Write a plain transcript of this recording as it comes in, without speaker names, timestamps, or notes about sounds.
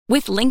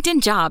With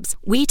LinkedIn Jobs,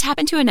 we tap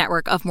into a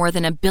network of more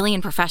than 1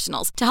 billion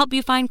professionals to help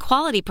you find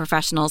quality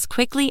professionals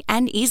quickly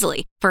and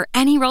easily for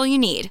any role you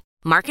need.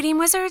 Marketing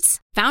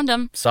wizards? Found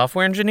them.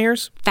 Software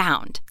engineers?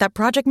 Found. That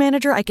project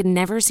manager I could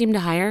never seem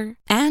to hire?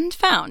 And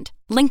found.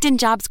 LinkedIn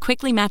Jobs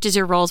quickly matches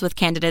your roles with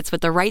candidates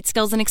with the right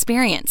skills and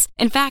experience.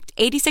 In fact,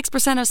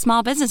 86% of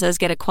small businesses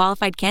get a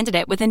qualified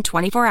candidate within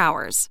 24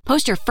 hours.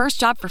 Post your first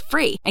job for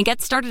free and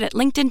get started at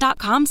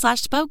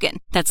linkedin.com/spoken.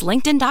 That's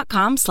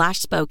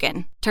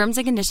linkedin.com/spoken. Terms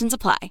and conditions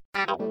apply.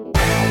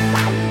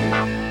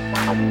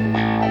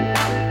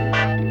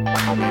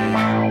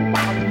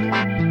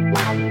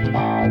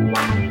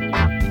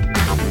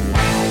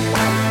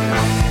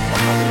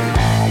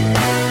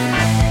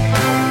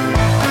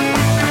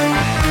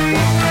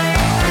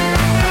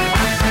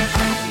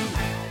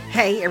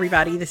 Hey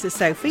everybody, this is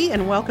Sophie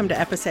and welcome to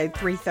episode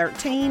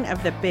 313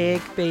 of the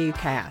Big Boo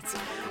Cast.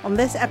 On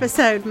this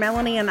episode,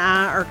 Melanie and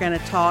I are going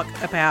to talk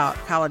about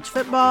college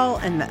football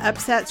and the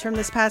upsets from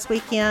this past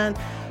weekend.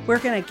 We're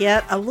going to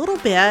get a little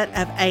bit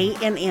of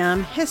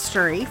A&M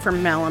history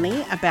from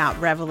Melanie about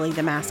Reveille,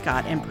 the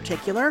mascot in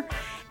particular.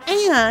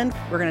 And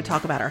we're going to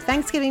talk about our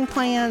Thanksgiving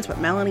plans, what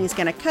Melanie's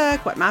going to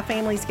cook, what my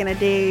family's going to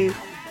do.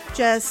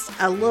 Just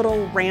a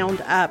little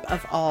roundup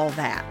of all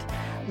that.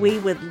 We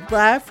would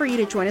love for you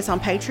to join us on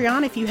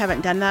Patreon if you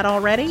haven't done that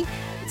already.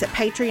 It's at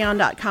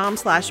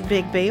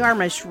patreon.com/bigboo. Our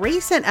most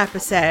recent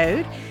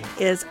episode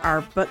is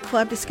our book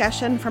club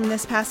discussion from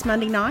this past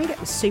Monday night. It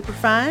was super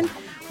fun.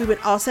 We would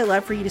also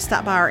love for you to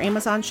stop by our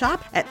Amazon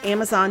shop at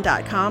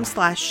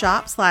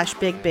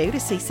amazon.com/shop/bigboo to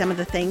see some of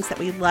the things that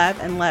we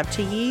love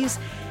to use.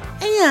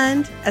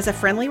 And as a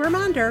friendly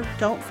reminder,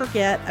 don't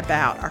forget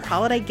about our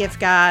holiday gift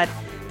guide.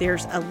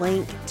 There's a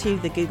link to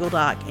the Google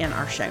Doc in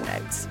our show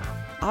notes.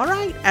 All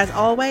right, as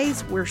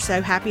always, we're so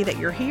happy that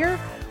you're here.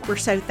 We're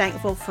so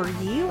thankful for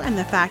you and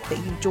the fact that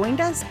you joined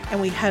us,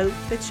 and we hope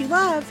that you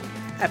love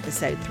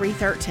episode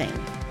 313.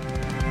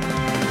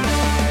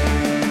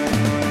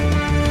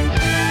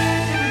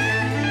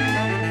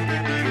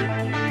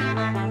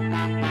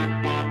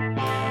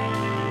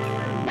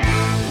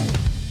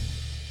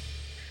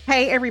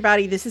 Hey,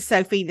 everybody, this is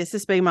Sophie. This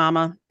is Boo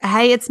Mama.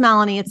 Hey, it's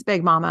Melanie. It's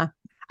Big Mama.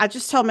 I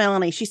just told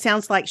Melanie she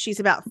sounds like she's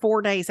about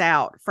 4 days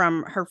out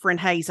from her friend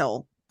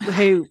Hazel,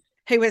 who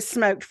has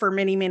smoked for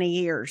many, many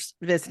years,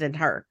 visited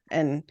her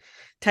and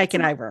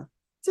taken over.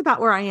 It's about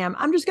where I am.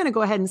 I'm just going to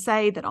go ahead and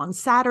say that on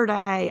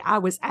Saturday, I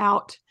was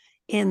out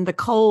in the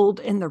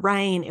cold, in the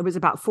rain. It was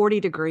about 40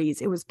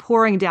 degrees. It was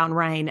pouring down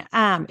rain.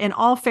 In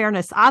all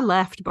fairness, I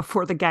left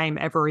before the game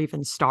ever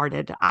even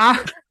started.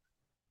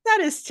 That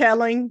is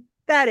telling.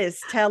 That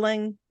is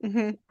telling.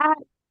 Mm-hmm. That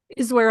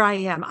is where I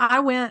am. I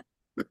went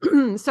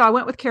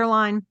with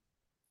Caroline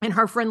and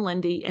her friend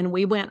Lindy, and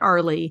we went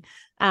early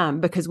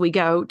because we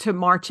go to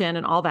march in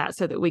and all that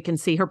so that we can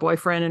see her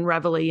boyfriend and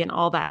Reveille and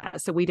all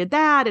that. So we did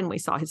that and we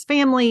saw his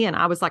family, and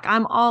I was like,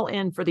 I'm all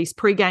in for these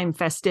pregame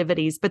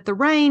festivities, but the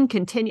rain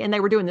continued, and they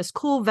were doing this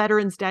cool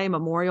Veterans Day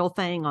memorial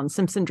thing on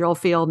Simpson Drill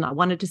Field, and I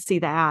wanted to see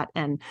that.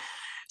 And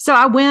so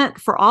I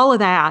went for all of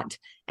that.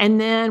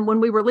 And then when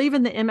we were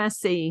leaving the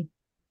MSC,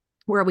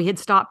 where we had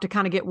stopped to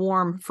kind of get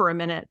warm for a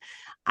minute,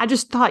 I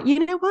just thought,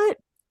 you know what?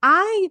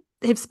 I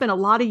have spent a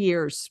lot of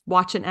years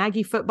watching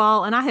Aggie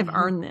football, and I have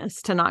earned this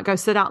to not go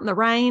sit out in the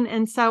rain.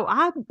 And so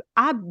I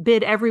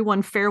bid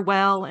everyone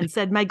farewell and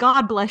said, may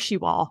God bless you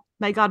all.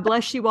 May God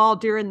bless you all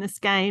during this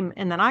game.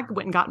 And then I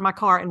went and got in my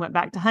car and went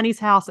back to Honey's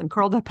house and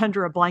curled up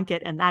under a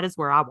blanket. And that is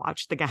where I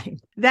watched the game.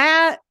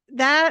 That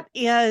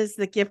is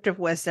the gift of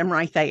wisdom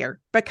right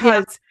there,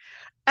 because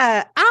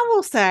I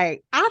will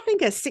say, I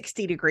think a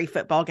 60-degree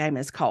football game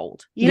is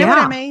cold. You know what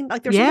I mean?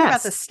 Like there's something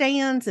about the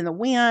stands and the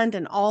wind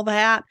and all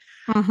that.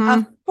 Mm-hmm.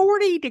 A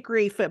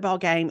 40-degree football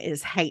game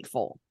is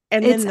hateful.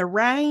 And then the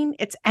rain,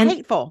 it's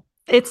hateful.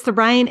 It's the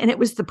rain, and it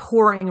was the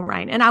pouring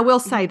rain. And I will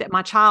say that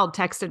my child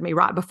texted me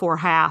right before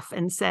half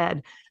and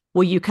said,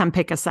 will you come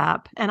pick us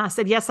up? And I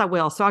said, yes, I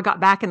will. So I got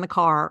back in the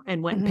car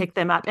and went and picked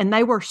them up, and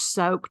they were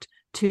soaked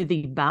to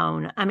the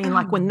bone. I mean,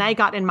 like when they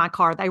got in my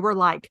car, they were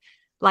like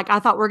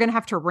I thought we're going to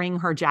have to wring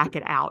her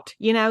jacket out,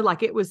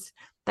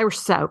 they were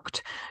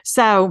soaked.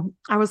 So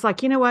I was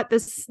like, you know what,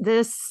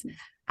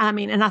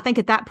 and I think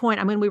at that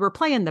point, we were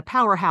playing the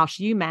powerhouse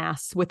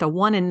UMass with a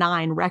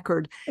 1-9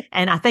 record.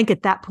 And I think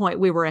at that point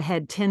we were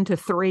ahead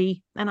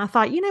 10-3. And I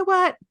thought, you know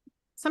what,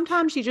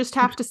 sometimes you just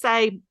have to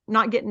say,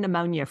 not getting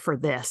pneumonia for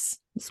this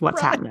is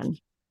what's happening.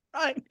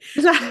 Right.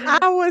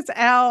 I was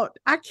out.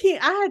 I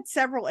had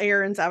several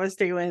errands I was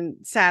doing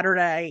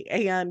Saturday,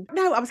 and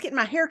I was getting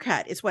my hair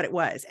cut is what it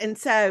was. And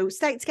so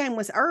State's game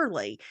was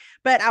early,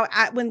 but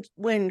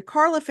when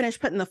Carla finished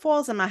putting the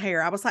foils in my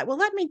hair, I was like, well,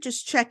 let me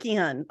just check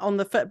in on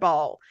the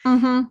football.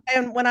 Mm-hmm.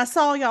 And when I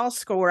saw y'all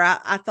score,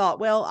 I thought,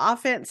 well,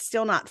 offense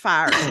still not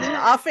firing.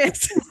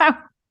 Offense.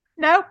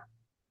 No,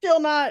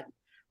 still not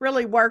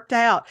really worked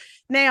out.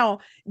 Now,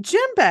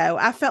 Jimbo,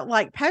 I felt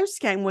like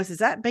post-game was as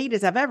upbeat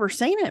as I've ever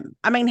seen him.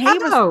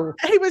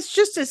 He was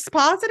just as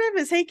positive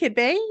as he could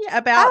be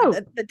about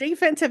the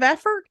defensive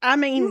effort.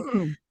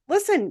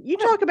 Listen, you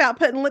talk about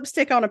putting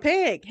lipstick on a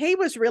pig. He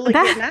was really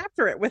getting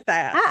after it with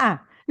that.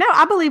 No,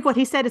 I believe what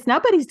he said is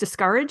nobody's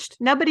discouraged.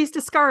 Nobody's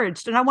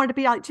discouraged. And I wanted to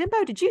be like,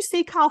 Jimbo, did you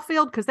see Kyle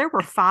Field? Because there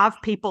were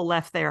 5 people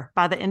left there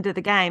by the end of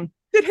the game.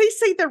 Did he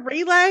see the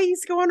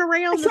relays going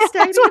around the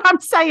stadium? That's what I'm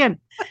saying.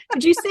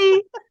 Did you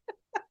see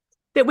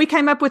that we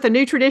came up with a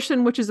new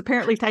tradition, which is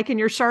apparently taking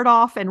your shirt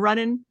off and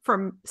running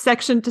from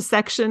section to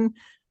section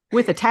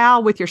with a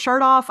towel with your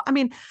shirt off? I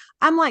mean,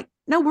 I'm like,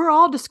 no, we're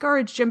all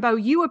discouraged, Jimbo.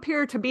 You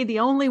appear to be the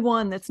only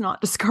one that's not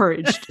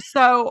discouraged.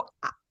 So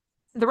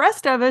the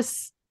rest of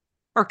us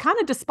are kind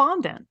of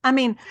despondent. I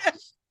mean,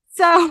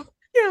 so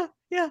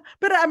yeah.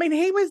 But I mean,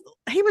 he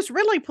was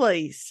really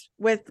pleased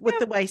with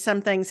the way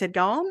some things had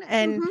gone.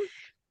 And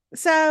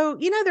so,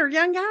 they're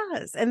young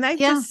guys and they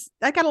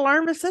got to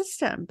learn the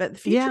system, but the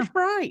future's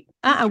bright.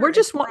 We're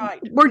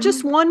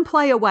just one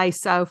play away,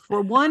 Soph.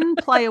 We're one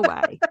play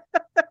away.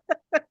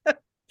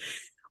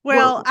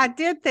 Well, I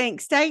did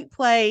think State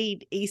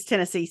played East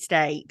Tennessee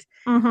State,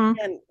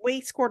 and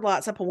we scored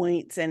lots of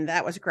points, and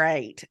that was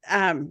great.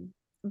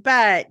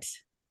 But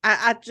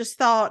I just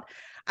thought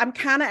I'm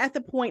kind of at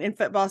the point in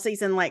football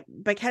season, like,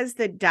 because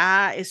the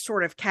die is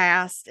sort of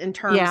cast in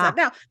terms of,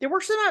 now there were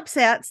some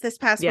upsets this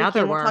past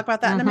weekend. We'll talk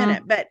about that in a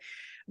minute,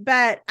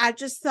 but I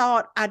just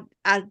thought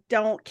I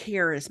don't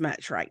care as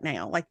much right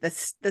now. Like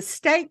the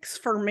stakes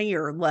for me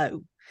are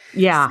low.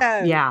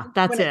 Yeah.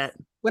 That's it.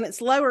 When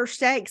it's lower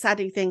stakes, I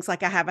do things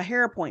like I have a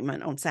hair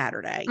appointment on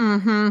Saturday,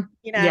 and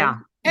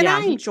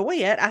I enjoy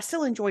it. I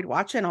still enjoyed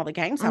watching all the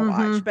games I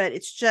watch, but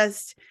it's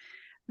just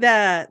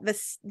the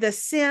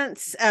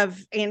sense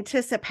of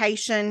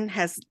anticipation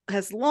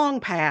has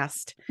long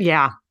passed.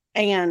 Yeah.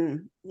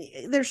 And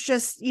there's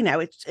just,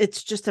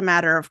 it's just a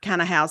matter of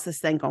kind of how's this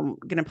thing going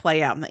to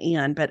play out in the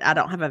end, but I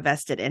don't have a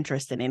vested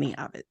interest in any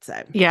of it.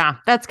 So yeah,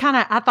 that's kind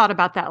of, I thought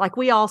about that. Like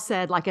we all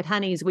said, like at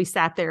Honey's, we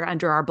sat there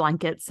under our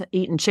blankets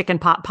eating chicken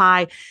pot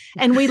pie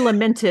and we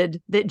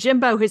lamented that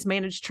Jimbo has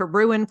managed to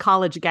ruin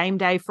college game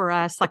day for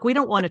us. Like we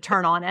don't want to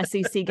turn on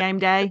SEC game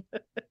day.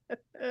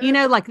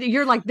 Like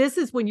you're like, this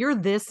is when you're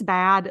this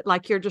bad,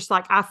 like you're just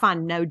like, I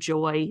find no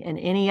joy in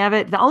any of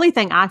it. The only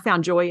thing I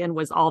found joy in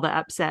was all the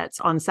upsets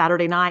on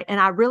Saturday night. And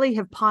I really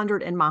have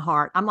pondered in my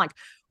heart, I'm like,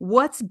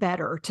 what's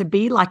better, to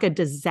be like a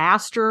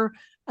disaster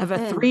of a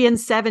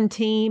 3-7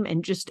 team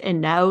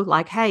and know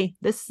like, hey,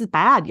 this is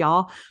bad,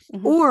 y'all,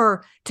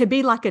 or to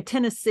be like a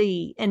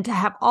Tennessee and to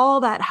have all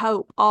that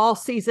hope all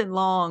season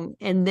long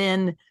and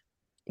then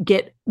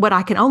get what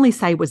I can only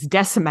say was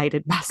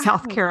decimated by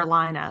South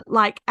Carolina,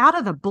 like out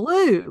of the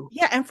blue.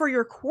 Yeah. And for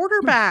your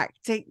quarterback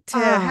to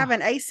have an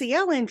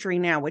ACL injury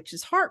now, which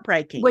is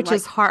heartbreaking.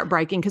 Because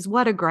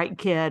what a great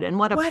kid and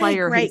what a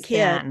player he's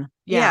been.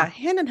 Yeah.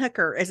 Hendon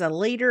Hooker is a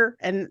leader,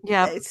 and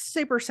it's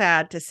super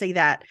sad to see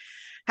that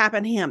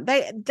happen to him.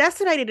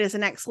 Decimated is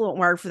an excellent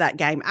word for that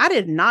game. I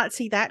did not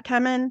see that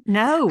coming.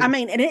 No. I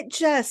mean, and it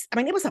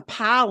was a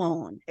pile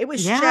on. It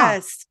was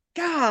just,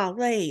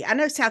 golly, I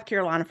know South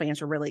Carolina fans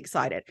were really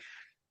excited,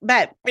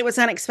 but it was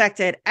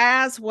unexpected,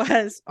 as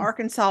was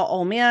Arkansas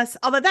Ole Miss.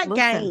 Although that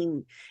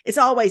game is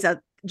always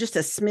just a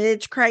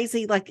smidge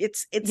crazy. Like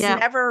it's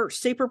never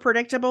super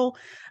predictable.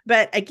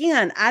 But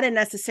again, I didn't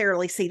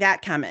necessarily see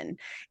that coming.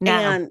 No.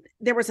 And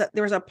there was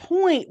a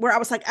point where I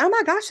was like, oh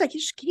my gosh, they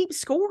just keep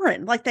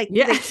scoring. Like they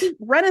keep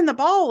running the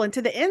ball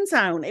into the end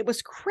zone. It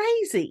was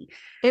crazy.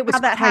 It was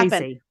how that crazy.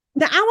 happened.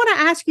 Now, I want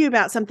to ask you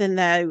about something,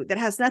 though, that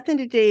has nothing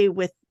to do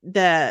with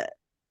the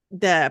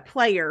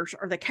players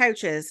or the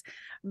coaches,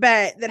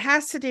 but that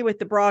has to do with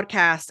the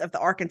broadcast of the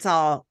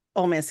Arkansas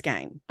Ole Miss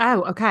game.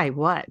 Oh, okay.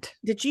 What?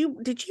 Did you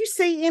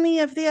see any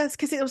of this?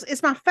 Because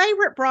it's my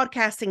favorite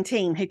broadcasting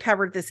team who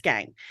covered this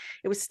game.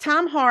 It was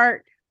Tom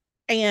Hart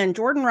and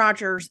Jordan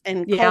Rogers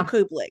and Cole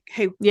Kublik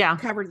who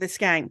covered this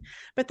game,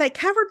 but they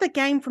covered the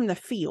game from the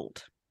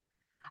field.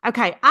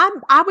 Okay.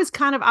 I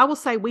will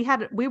say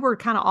we were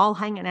kind of all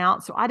hanging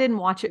out, so I didn't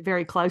watch it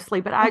very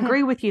closely, but I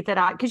agree with you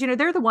that because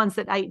they're the ones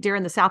that ate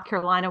during the South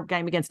Carolina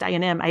game against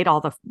A&M, ate all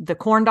the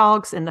corn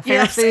dogs and the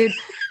fair food.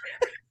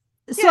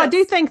 So I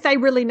do think they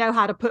really know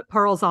how to put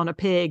pearls on a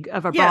pig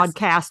of a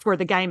broadcast where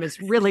the game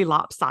is really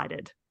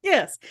lopsided.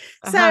 Yes.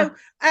 So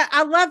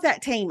I love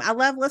that team. I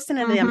love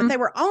listening to them, but they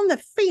were on the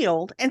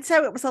field. And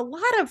so it was a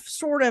lot of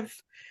sort of,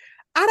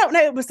 I don't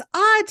know, it was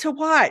odd to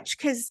watch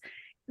because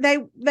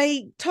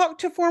they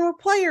talked to former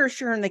players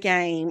during the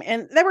game,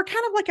 and they were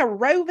kind of like a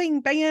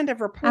roving band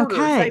of reporters.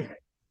 Okay.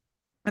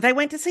 They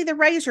went to see the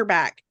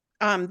Razorback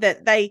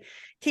that they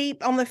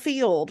keep on the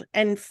field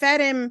and fed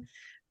him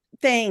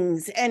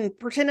things and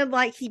pretended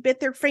like he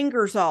bit their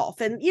fingers off.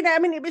 And,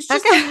 it was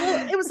just,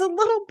 it was a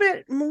little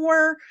bit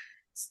more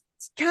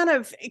kind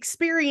of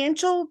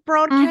experiential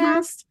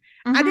broadcast.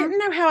 I didn't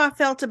know how I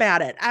felt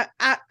about it.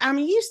 I'm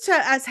used to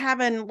us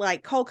having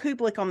like Cole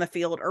Kublik on the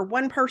field or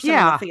one person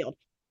on the field,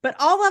 but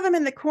all of them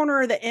in the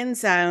corner of the end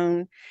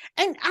zone.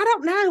 And I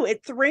don't know,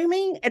 it threw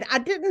me. And I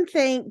didn't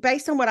think,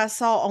 based on what I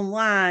saw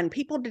online,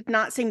 people did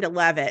not seem to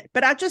love it.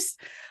 But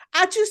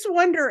I just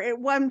wonder at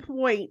one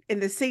point in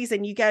the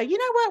season, you go, you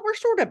know what?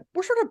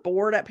 We're sort of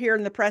bored up here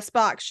in the press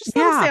box. Just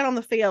let us stand on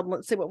the field and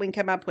let's see what we can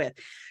come up with.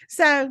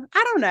 So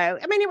I don't know.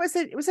 I mean,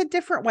 it was a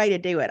different way to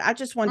do it. I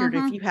just wondered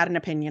if you had an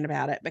opinion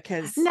about it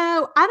because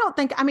no, I don't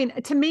think. I mean,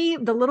 to me,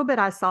 the little bit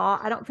I saw,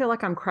 I don't feel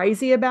like I'm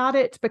crazy about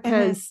it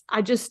because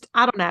I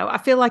don't know. I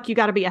feel like you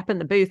got to be up in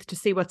the booth to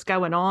see what's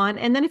going on,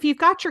 and then if you've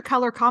got your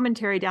color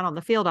commentary down on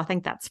the field, I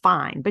think that's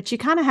fine. But you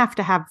kind of have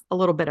to have a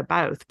little bit of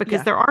both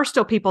because there are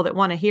still people that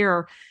want to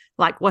hear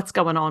like what's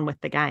going on with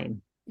the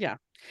game. Yeah.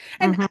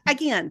 And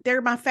again,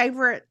 they're my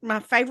favorite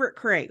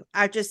crew.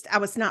 I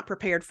was not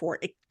prepared for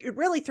it. It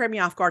really threw me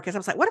off guard because I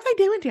was like, what are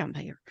they doing down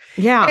there?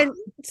 Yeah. And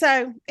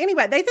so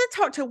anyway, they did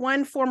talk to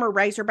one former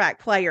Razorback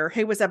player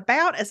who was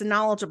about as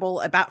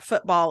knowledgeable about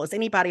football as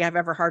anybody I've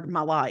ever heard in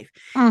my life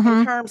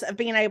in terms of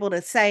being able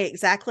to say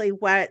exactly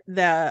what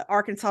the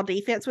Arkansas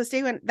defense was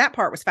doing. That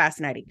part was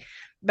fascinating.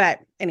 But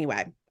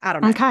anyway, I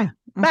don't know. Okay.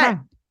 But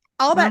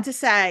all that to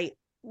say,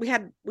 we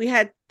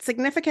had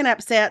significant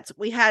upsets.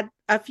 We had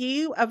a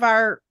few of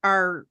our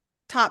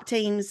top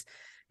teams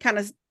kind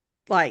of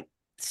like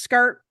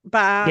skirt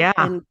by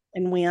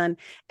and win.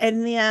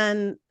 And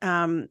then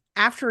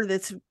after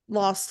this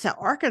loss to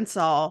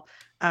Arkansas,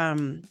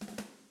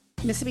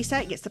 Mississippi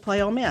State gets to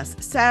play Ole Miss.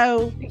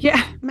 So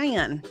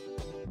man.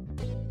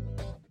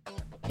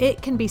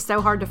 It can be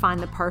so hard to find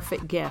the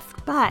perfect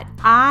gift, but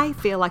I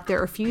feel like there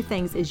are a few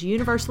things as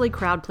universally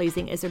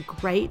crowd-pleasing as a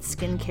great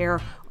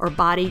skincare or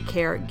body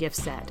care gift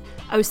set.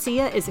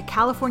 Osea is a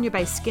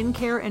California-based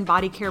skincare and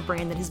body care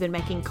brand that has been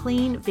making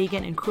clean,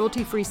 vegan, and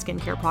cruelty-free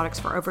skincare products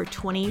for over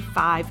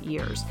 25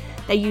 years.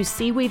 They use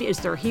seaweed as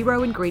their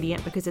hero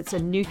ingredient because it's a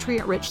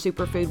nutrient-rich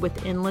superfood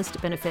with endless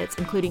benefits,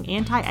 including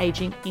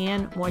anti-aging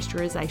and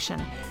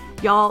moisturization.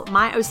 Y'all,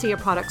 my Osea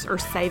products are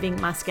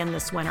saving my skin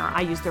this winter.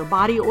 I use their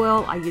body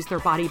oil, I use their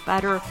body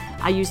butter,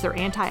 I use their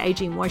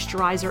anti-aging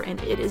moisturizer,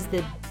 and it is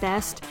the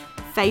best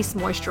face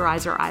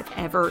moisturizer I've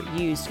ever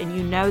used. And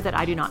you know that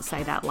I do not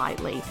say that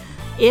lightly.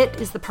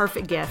 It is the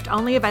perfect gift,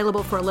 only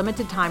available for a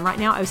limited time. Right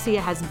now, Osea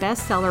has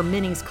bestseller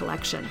Minis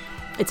collection.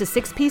 It's a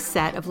 6-piece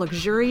set of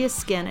luxurious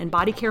skin and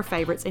body care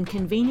favorites in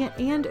convenient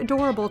and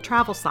adorable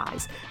travel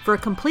size for a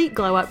complete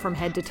glow up from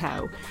head to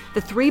toe.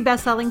 The 3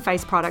 best-selling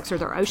face products are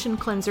their Ocean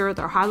Cleanser,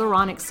 their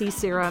Hyaluronic Sea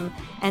Serum,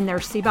 and their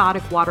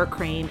Seabiotic Water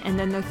Cream, and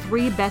then the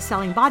 3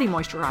 best-selling body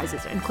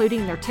moisturizers,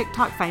 including their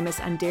TikTok famous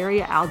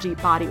Undaria Algae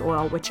Body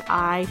Oil, which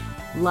I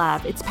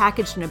love. It's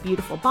packaged in a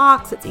beautiful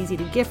box. It's easy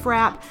to gift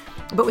wrap.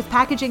 But with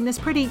packaging this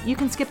pretty, you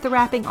can skip the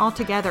wrapping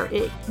altogether.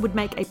 It would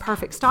make a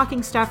perfect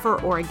stocking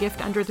stuffer or a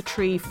gift under the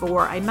tree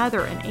for a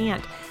mother, an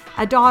aunt,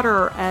 a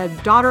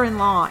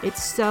daughter-in-law.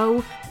 It's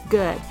so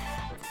good.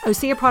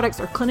 Osea products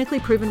are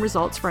clinically proven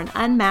results for an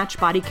unmatched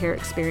body care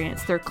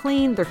experience. They're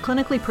clean, they're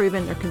clinically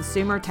proven, they're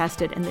consumer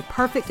tested, and the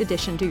perfect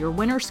addition to your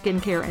winter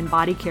skincare and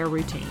body care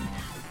routine.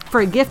 For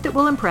a gift that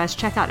will impress,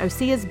 check out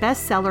Osea's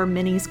bestseller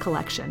Minis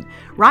collection.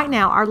 Right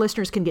now, our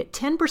listeners can get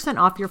 10%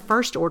 off your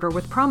first order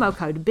with promo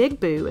code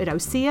BIGBOO at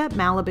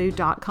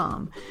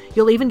OseaMalibu.com.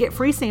 You'll even get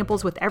free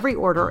samples with every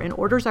order, and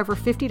orders over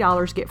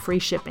 $50 get free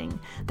shipping.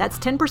 That's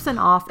 10%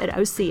 off at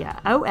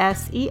Osea,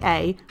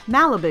 OSEA,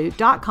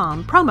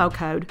 Malibu.com, promo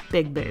code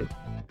BIGBOO.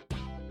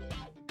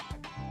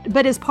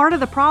 But as part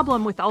of the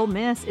problem with Ole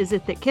Miss is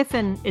that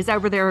Kiffin is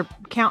over there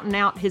counting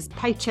out his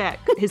paycheck,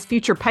 his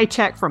future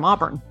paycheck from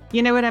Auburn.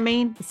 You know what I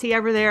mean? Is he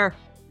over there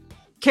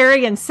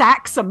carrying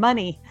sacks of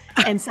money?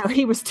 And so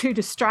he was too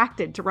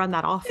distracted to run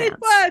that offense.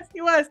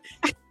 He was.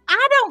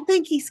 I don't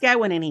think he's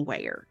going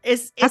anywhere.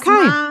 It's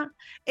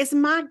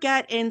my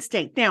gut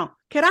instinct. Now,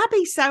 could I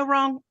be so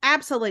wrong?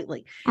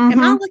 Absolutely.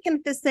 Am I looking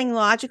at this thing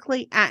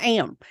logically? I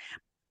am.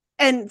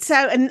 And so,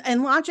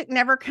 and logic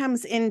never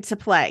comes into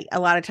play a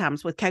lot of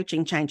times with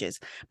coaching changes.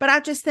 But I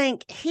just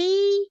think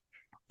he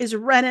is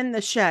running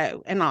the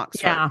show in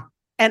Oxford. Yeah.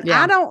 And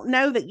I don't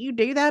know that you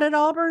do that at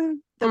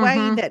Auburn the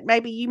way that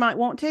maybe you might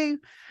want to.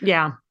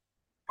 Yeah.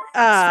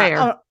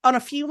 On a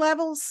few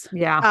levels.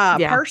 Yeah.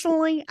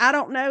 Personally, I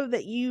don't know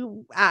that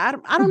you, I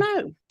don't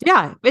know.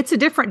 Yeah. It's a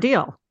different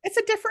deal. It's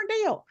a different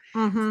deal.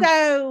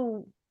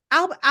 So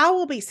I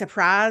will be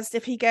surprised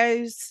if he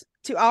goes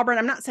to Auburn.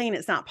 I'm not saying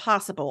it's not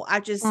possible. I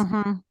just,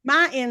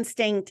 my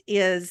instinct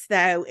is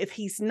though, if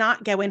he's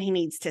not going, he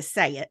needs to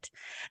say it.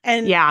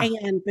 And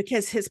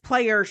because his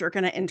players are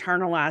going to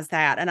internalize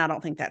that. And I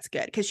don't think that's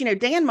good. Cause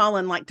Dan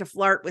Mullen liked to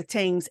flirt with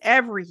teams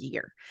every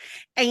year.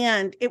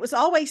 And it was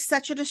always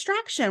such a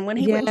distraction when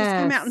he would just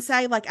come out and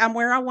say like, I'm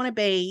where I want to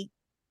be.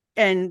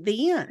 And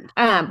the end.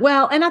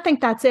 Well, and I think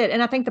that's it.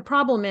 And I think the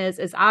problem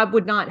is I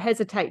would not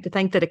hesitate to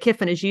think that a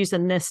Kiffin is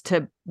using this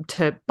to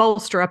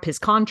bolster up his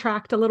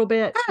contract a little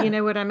bit. You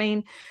know what I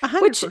mean?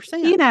 100%. Which,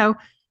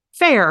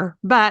 fair.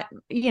 But,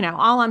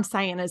 all I'm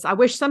saying is I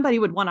wish somebody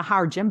would want to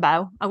hire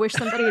Jimbo. I wish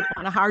somebody would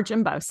want to hire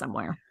Jimbo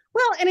somewhere.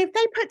 Well, and if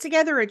they put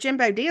together a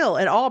Jimbo deal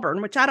at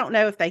Auburn, which I don't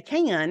know if they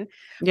can,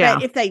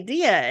 but if they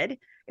did,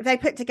 if they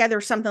put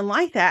together something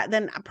like that,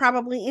 then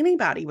probably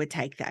anybody would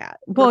take that.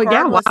 Well,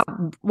 regardless.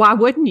 Why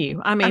wouldn't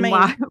you? I mean,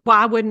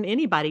 why wouldn't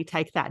anybody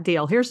take that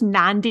deal? Here's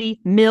 $90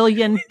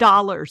 million.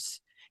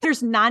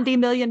 Here's $90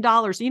 million.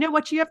 You know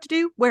what you have to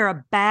do? Wear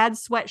a bad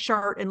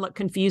sweatshirt and look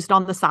confused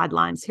on the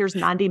sidelines. Here's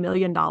 $90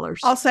 million.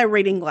 Also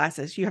reading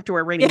glasses. You have to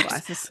wear reading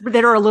glasses.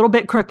 That are a little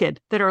bit crooked.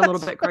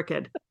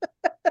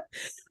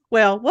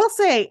 Well, we'll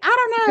see.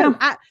 I don't know.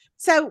 Yeah.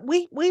 So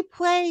we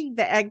play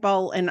the Egg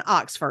Bowl in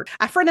Oxford.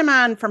 A friend of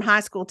mine from high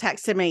school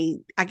texted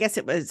me, I guess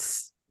it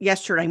was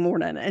yesterday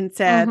morning, and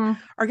said,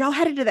 are y'all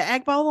headed to the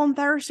Egg Bowl on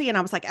Thursday? And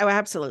I was like, oh,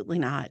 absolutely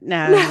not.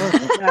 No.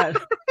 No.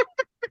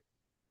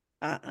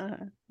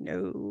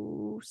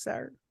 No,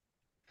 sir.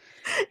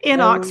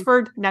 In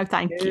Oxford? No,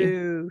 thank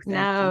you.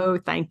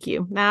 Thank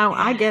you. No,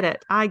 I get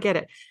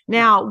it.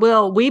 Now,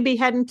 will we be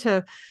heading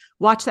to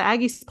watch the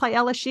Aggies play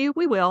LSU?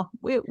 We will.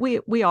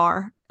 We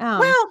are.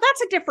 Well,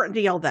 that's a different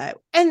deal,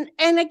 though. And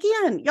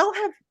again,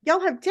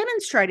 y'all have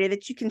demonstrated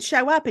that you can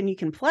show up and you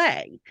can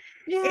play.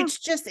 Yeah.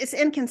 It's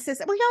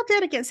inconsistent. Well, y'all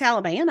did against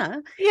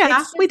Alabama.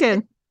 Yeah, we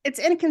did. It's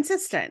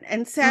inconsistent.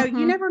 And so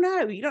you never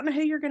know. You don't know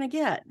who you're going to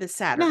get this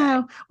Saturday.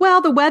 No.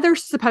 Well, the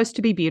weather's supposed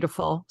to be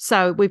beautiful.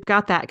 So we've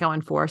got that going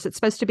for us. It's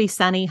supposed to be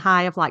sunny,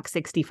 high of like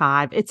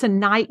 65. It's a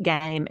night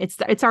game.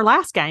 It's our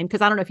last game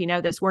because I don't know if you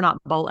know this, we're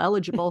not bowl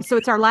eligible. So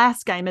it's our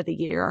last game of the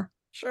year.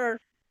 Sure.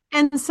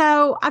 And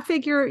so I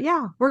figure,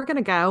 we're going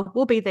to go.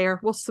 We'll be there.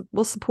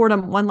 We'll support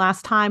them one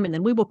last time. And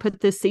then we will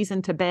put this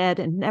season to bed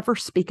and never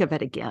speak of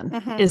it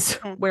again is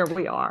where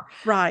we are.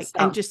 Right.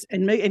 So.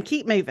 And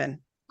keep moving.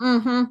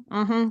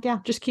 Yeah.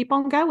 Just keep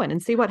on going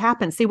and see what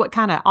happens. See what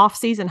kind of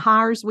off-season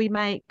hires we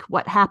make,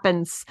 what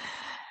happens,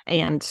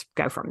 and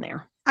go from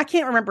there. I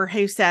can't remember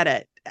who said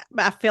it.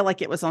 I feel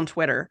like it was on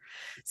Twitter.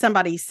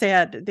 Somebody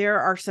said there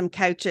are some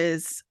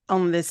coaches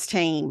on this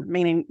team,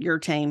 meaning your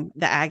team,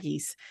 the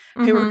Aggies,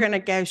 who are going to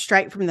go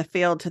straight from the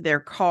field to their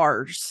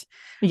cars.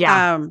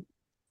 Yeah.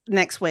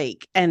 Next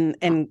week and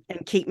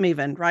keep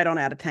moving right on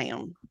out of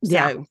town.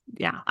 So,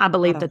 I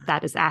believe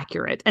that is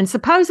accurate. And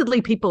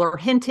supposedly people are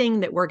hinting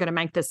that we're going to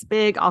make this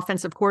big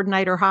offensive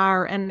coordinator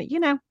hire. And,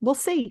 we'll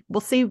see.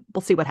 We'll see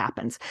what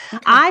happens.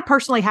 Okay. I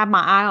personally have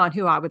my eye on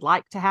who I would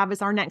like to have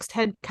as our next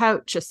head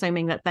coach,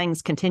 assuming that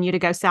things continue to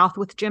go south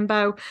with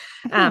Jimbo.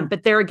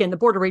 But there again, the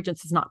Board of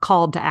Regents is not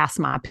called to ask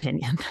my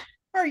opinion.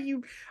 Are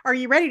you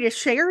ready to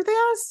share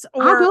this?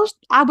 Or?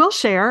 I will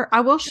share.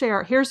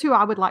 Here's who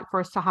I would like for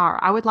us to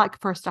hire. I would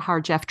like for us to hire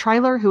Jeff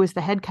Traylor, who is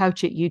the head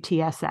coach at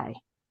UTSA.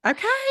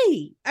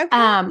 Okay.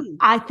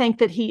 I think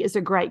that he is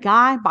a great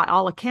guy by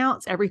all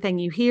accounts. Everything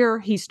you hear,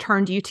 he's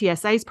turned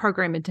UTSA's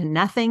program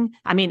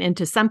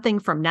into something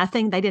from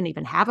nothing. They didn't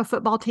even have a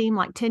football team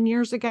like 10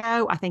 years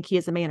ago. I think he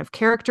is a man of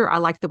character. I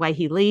like the way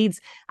he leads.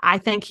 I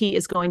think he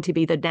is going to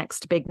be the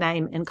next big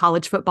name in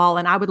college football.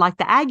 And I would like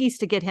the Aggies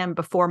to get him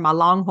before my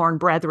Longhorn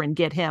brethren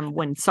get him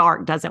when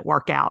Sark doesn't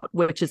work out,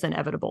 which is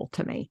inevitable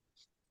to me.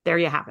 There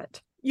you have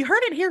it. You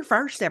heard it here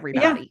first,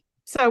 everybody. Yeah.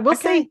 So we'll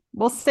see.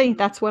 We'll see.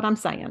 That's what I'm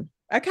saying.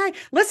 Okay.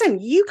 Listen,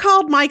 you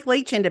called Mike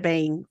Leach into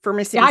being for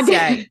Mississippi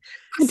State.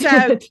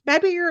 So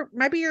maybe you're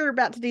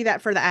about to do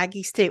that for the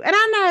Aggies too. And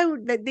I know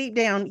that deep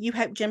down you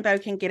hope Jimbo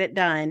can get it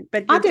done,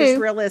 but you're just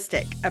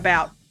realistic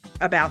about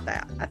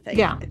that, I think.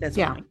 Yeah.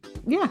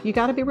 Yeah. You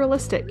got to be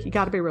realistic.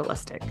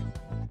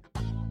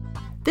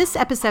 This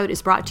episode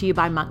is brought to you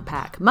by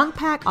MunkPak.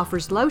 MunkPak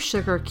offers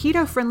low-sugar,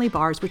 keto-friendly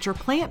bars which are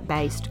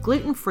plant-based,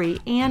 gluten-free,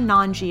 and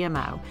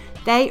non-GMO.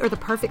 They are the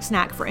perfect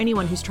snack for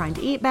anyone who's trying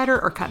to eat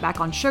better or cut back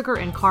on sugar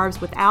and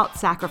carbs without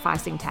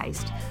sacrificing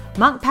taste.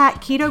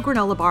 MunkPak keto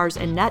granola bars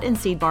and nut and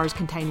seed bars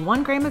contain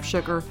 1 gram of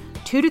sugar,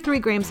 2 to 3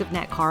 grams of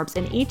net carbs,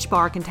 and each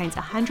bar contains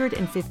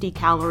 150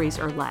 calories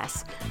or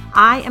less.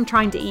 I am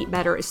trying to eat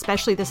better,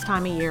 especially this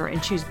time of year,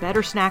 and choose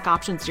better snack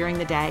options during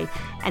the day,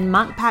 and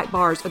MunkPak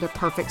bars are the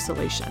perfect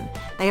solution.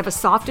 They have a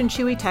soft and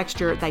chewy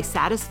texture, they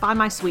satisfy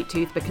my sweet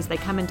tooth because they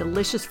come in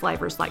delicious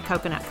flavors like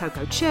coconut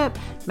cocoa chip,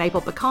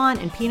 maple pecan,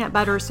 and peanut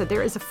butter, so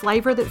there is a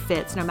flavor that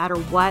fits no matter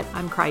what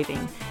I'm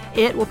craving.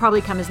 It will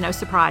probably come as no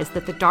surprise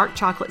that the dark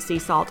chocolate sea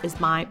salt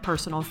is my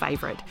personal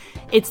favorite.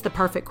 It's the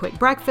perfect quick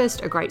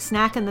breakfast, a great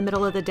snack in the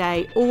middle of the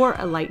day, or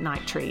a late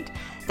night treat.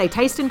 They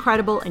taste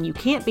incredible, and you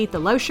can't beat the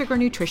low sugar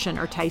nutrition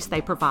or taste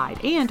they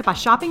provide. And by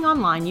shopping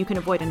online, you can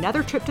avoid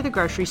another trip to the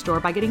grocery store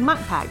by getting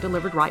MunkPak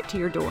delivered right to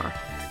your door.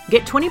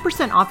 Get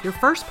 20% off your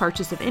first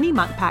purchase of any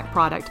MunkPak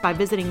product by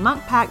visiting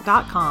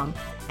munkpak.com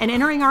and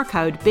entering our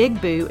code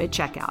BIGBOO at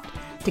checkout.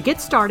 To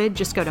get started,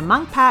 just go to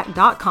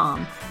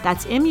munkpak.com,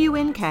 that's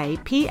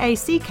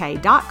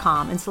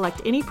munkpak.com, and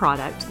select any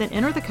product, then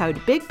enter the code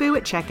BIGBOO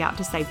at checkout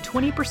to save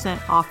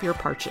 20% off your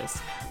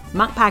purchase.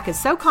 MunkPak is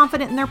so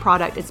confident in their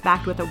product, it's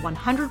backed with a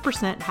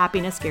 100%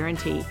 happiness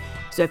guarantee.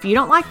 So if you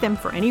don't like them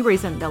for any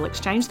reason, they'll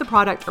exchange the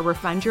product or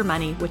refund your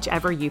money,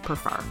 whichever you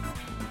prefer.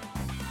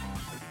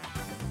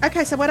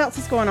 Okay, so what else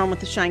is going on with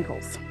the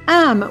Shankles?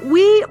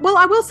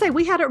 I will say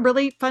we had a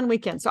really fun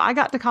weekend. So I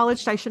got to College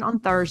Station on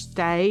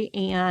Thursday,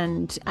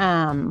 and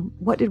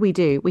what did we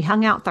do? We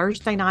hung out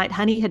Thursday night.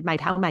 Honey had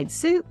made homemade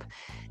soup,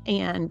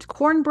 and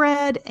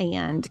cornbread,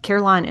 and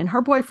Caroline and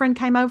her boyfriend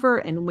came over,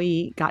 and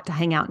we got to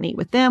hang out and eat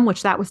with them,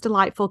 which that was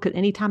delightful because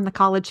anytime the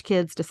college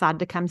kids decide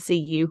to come see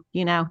you,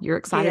 you're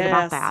excited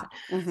about that.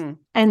 Mm-hmm.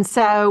 And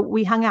so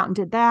we hung out and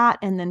did that.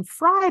 And then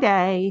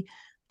Friday,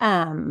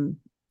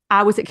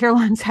 I was at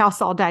Caroline's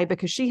house all day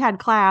because she had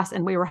class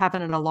and we were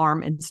having an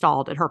alarm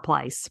installed at her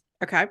place.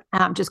 Okay.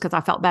 Just because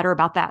I felt better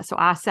about that. So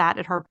I sat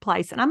at her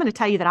place, and I'm going to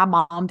tell you that I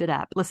mommed it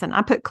up. Listen,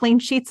 I put clean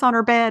sheets on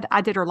her bed. I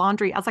did her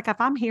laundry. I was like,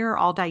 if I'm here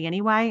all day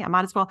anyway, I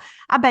might as well.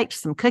 I baked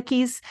some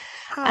cookies.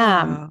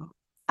 Oh.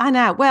 I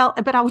know. Well,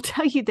 but I will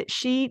tell you that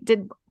she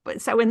did.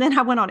 So, and then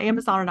I went on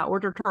Amazon and I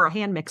ordered her a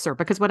hand mixer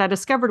because what I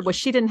discovered was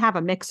she didn't have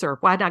a mixer.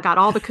 Well, I got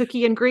all the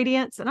cookie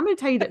ingredients, and I'm going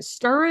to tell you that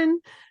stirring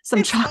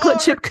some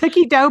chocolate chip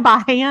cookie dough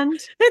by hand,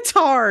 it's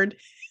hard.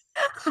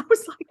 I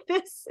was like,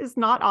 this is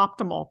not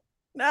optimal.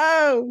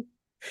 No.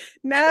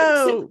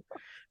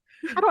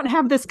 I don't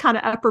have this kind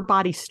of upper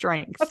body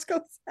strength. I was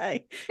going to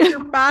say,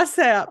 your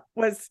bicep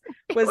was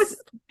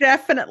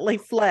definitely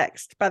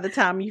flexed by the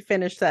time you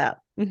finished that.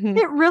 Mm-hmm.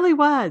 It really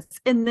was.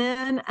 And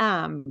then,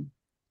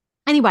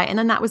 anyway, and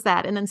then that was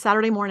that. And then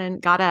Saturday morning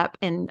got up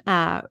and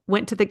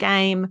went to the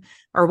game,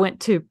 or went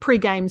to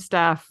pregame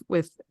stuff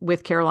with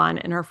Caroline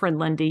and her friend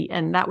Lindy.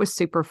 And that was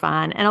super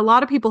fun. And a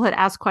lot of people had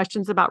asked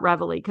questions about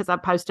Reveille because I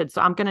posted.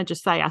 So I'm going to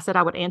just say, I said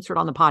I would answer it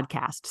on the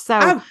podcast. So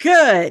oh,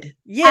 good.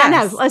 Yes. I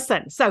know.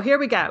 Listen. So here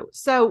we go.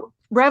 So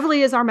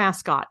Reveille is our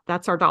mascot.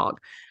 That's our dog.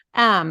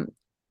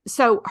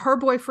 So her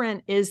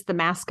boyfriend is the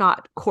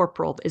mascot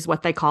corporal, is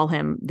what they call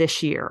him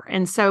this year.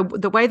 And so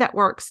the way that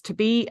works, to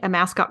be a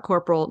mascot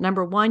corporal,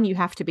 number one, you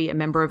have to be a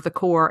member of the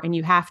Corps, and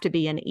you have to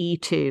be an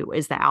E2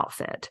 is the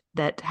outfit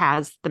that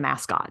has the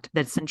mascot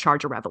that's in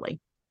charge of Reveille.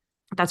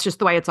 That's just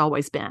the way it's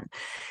always been.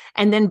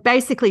 And then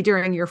basically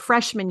during your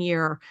freshman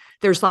year,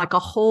 there's like a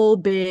whole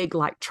big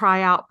like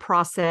tryout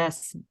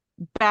process,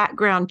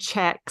 background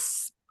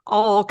checks,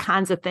 all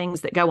kinds of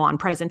things that go on,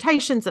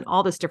 presentations and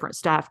all this different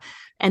stuff.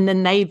 And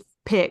then they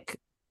pick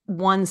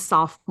one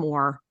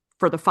sophomore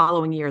for the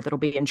following year that'll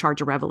be in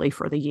charge of Reveille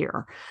for the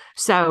year.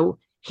 So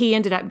he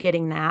ended up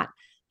getting that.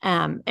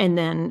 And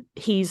then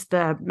he's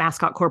the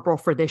mascot corporal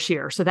for this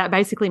year. So that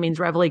basically means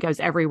Reveille goes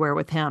everywhere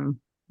with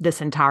him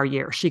this entire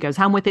year. She goes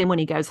home with him when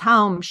he goes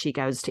home. She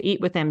goes to eat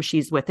with him.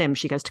 She's with him.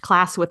 She goes to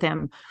class with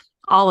him,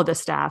 all of the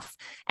stuff.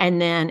 And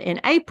then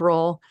in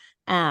April,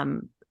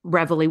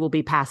 Reveille will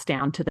be passed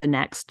down to the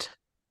next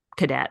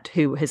cadet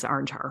who has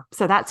earned her.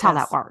 So that's how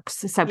that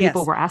works. So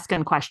people were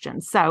asking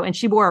questions. So, and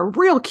she wore a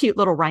real cute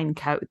little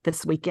raincoat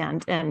this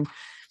weekend. And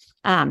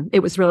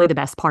it was really the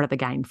best part of the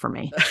game for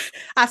me.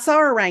 I saw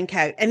her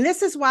raincoat. And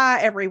this is why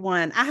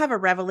I have a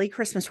Reveille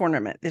Christmas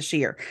ornament this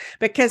year,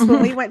 because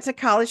when we went to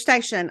College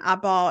Station, I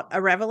bought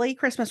a Reveille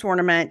Christmas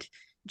ornament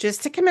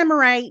just to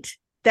commemorate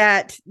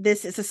that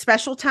this is a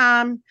special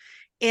time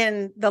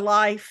in the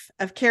life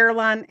of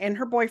Caroline and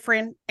her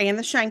boyfriend and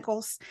the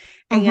Shankles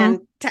and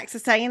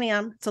Texas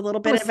A&M. It's a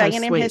little bit of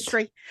A&M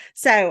history.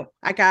 So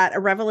I got a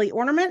Reveille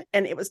ornament,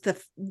 and it was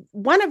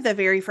one of the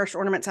very first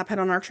ornaments I put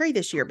on our tree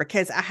this year,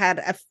 because I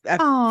had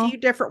a few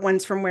different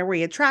ones from where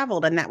we had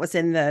traveled, and that was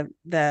in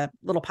the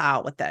little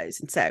pile with those.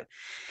 And so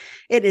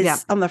it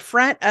is on the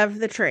front of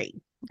the tree.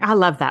 I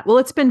love that. Well,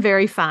 it's been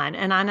very fun.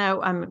 And I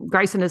know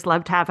Grayson has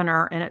loved having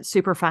her, and it's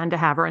super fun to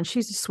have her. And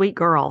she's a sweet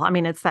girl. I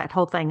mean, it's that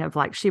whole thing of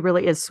like, she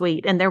really is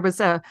sweet. And there was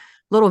a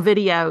little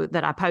video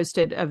that I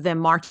posted of them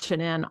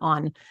marching in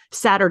on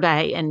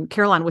Saturday, and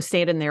Caroline was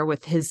standing there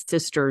with his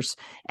sisters,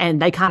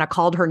 and they kind of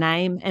called her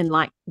name. And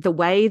like the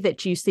way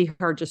that you see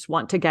her just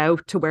want to go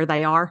to where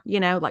they are,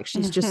 like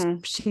she's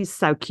she's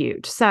so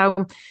cute.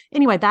 So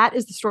anyway, that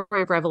is the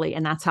story of Reveille,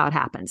 and that's how it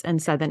happens. And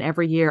so then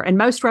every year, and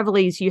most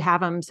Reveilles, you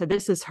have them. So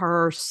this is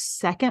her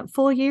second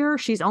full year.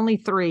 She's only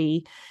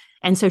 3.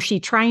 And so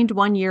she trained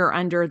 1 year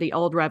under the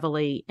old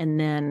Reveille, and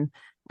then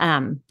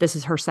this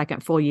is her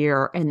second full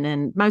year. And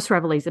then most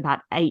Reveilles about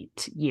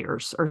 8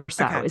 years or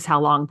so is how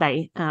long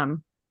they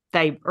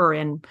are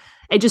in.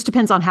 It just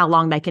depends on how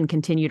long they can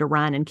continue to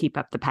run and keep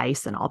up the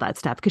pace and all that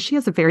stuff, because she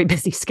has a very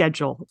busy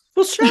schedule.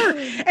 Well, sure.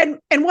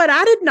 and what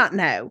I did not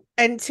know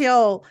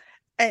until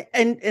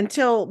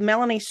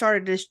Melanie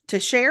started to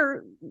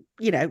share,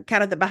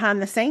 kind of the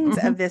behind the scenes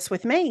of this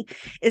with me,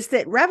 is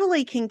that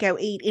Reveille can go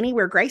eat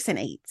anywhere Grayson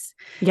eats.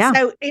 Yeah.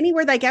 So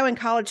anywhere they go in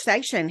College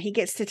Station, he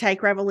gets to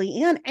take Reveille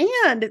in,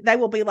 and they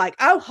will be like,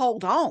 oh,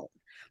 hold on.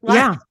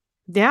 Like,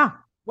 yeah.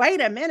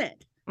 Wait a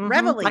minute.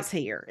 Reveille's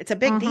here. It's a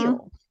big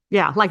deal.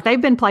 Yeah. Like they've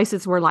been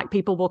places where like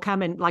people will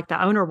come and like the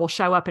owner will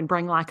show up and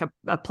bring like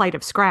a plate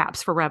of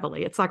scraps for Reveille.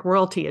 It's like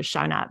royalty has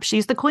shown up.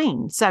 She's the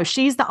queen. So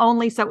she's the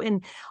only,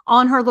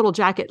 on her little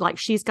jacket, like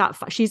she's a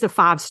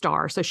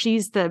 5-star. So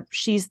she's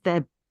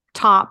the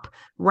top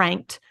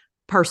ranked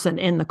person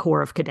in the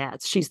Corps of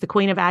Cadets. She's the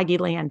queen of Aggie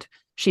Land.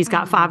 She's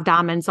got 5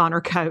 diamonds on her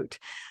coat.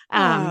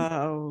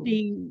 So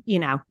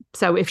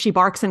if she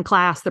barks in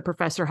class, the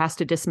professor has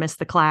to dismiss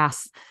the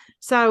class.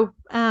 So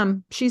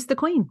she's the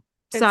queen.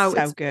 So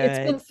it's good.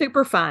 It's been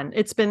super fun.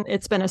 It's been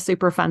a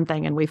super fun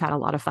thing, and we've had a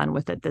lot of fun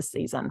with it this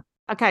season.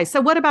 Okay,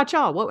 so what about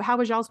y'all? How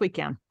was y'all's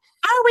weekend?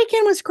 Our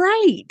weekend was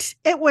great.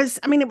 It was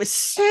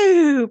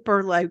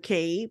super low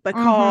key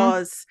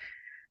because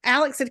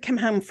Alex had come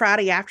home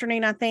Friday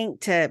afternoon, I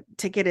think, to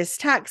get his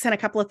tux and a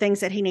couple of things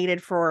that he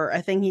needed for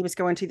a thing he was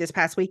going to this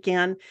past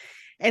weekend.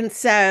 And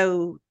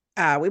so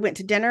we went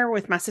to dinner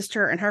with my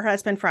sister and her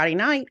husband Friday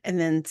night. And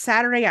then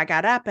Saturday I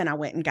got up and I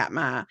went and got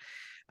my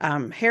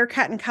hair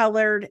cut and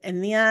colored.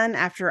 And then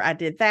after I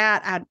did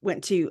that, I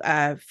went to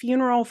a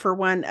funeral for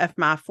one of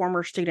my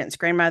former students'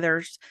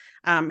 grandmothers.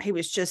 He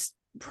was just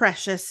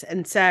precious.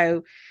 And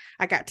so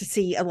I got to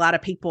see a lot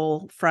of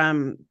people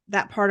from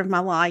that part of my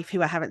life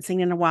who I haven't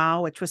seen in a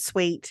while, which was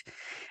sweet.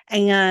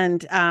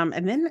 And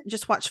then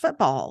just watch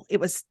football. It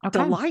was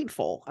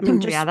delightful. I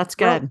mean, just yeah, that's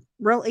good.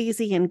 Real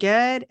easy and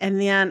good.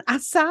 And then I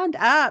signed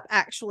up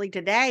actually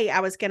today. I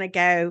was going to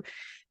go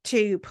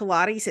to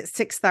Pilates at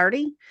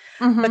 6:30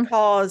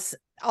 because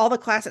all the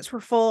classes were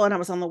full and I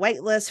was on the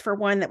wait list for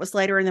one that was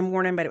later in the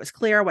morning, but it was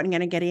clear I wasn't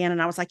going to get in.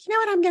 And I was like, you know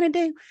what I'm going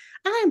to do?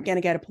 I'm going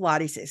to go to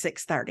Pilates at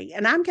 6:30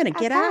 and I'm going to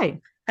get up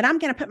and I'm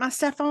going to put my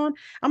stuff on.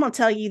 I'm going to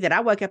tell you that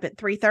I woke up at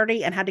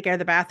 3:30 and had to go to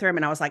the bathroom.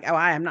 And I was like, oh,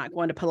 I am not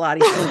going to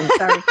Pilates at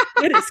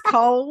 3:30. It is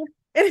cold.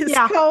 It is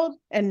cold.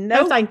 And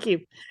no, thank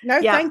you.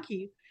 No, thank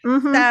you.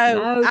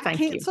 So I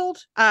canceled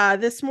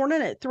this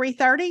morning at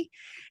 3:30.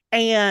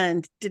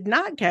 And did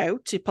not go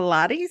to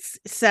Pilates.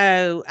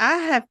 So I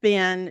have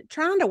been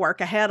trying to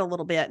work ahead a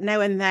little bit,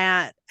 knowing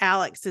that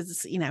Alex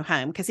is,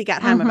 home because he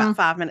got home about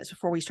 5 minutes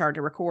before we started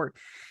to record.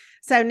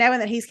 So knowing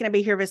that he's going to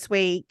be here this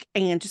week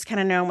and just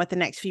kind of knowing what the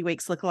next few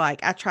weeks look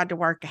like, I tried to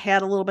work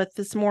ahead a little bit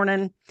this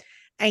morning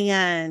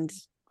and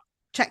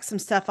check some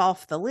stuff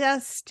off the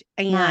list.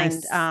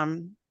 And,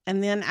 and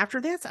then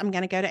after this, I'm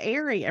going to go to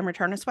Aerie and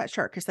return a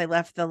sweatshirt because they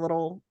left the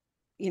little,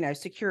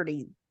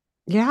 security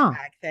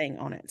bag thing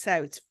on it.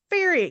 So it's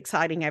very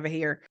exciting over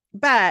here,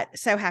 but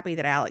so happy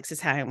that Alex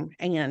is home.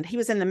 And he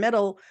was in the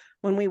middle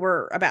when we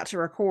were about to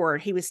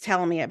record. He was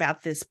telling me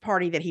about this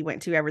party that he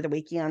went to over the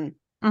weekend,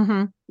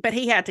 but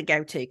he had to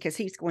go to because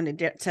he's going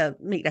to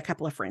meet a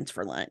couple of friends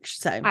for lunch.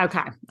 So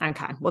okay.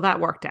 Well, that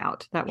worked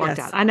out.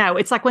 Out. I know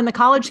it's like when the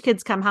college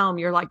kids come home,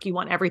 you're like, you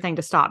want everything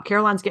to stop.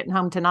 Caroline's getting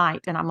home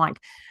tonight, and I'm like,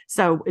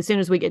 so as soon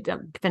as we get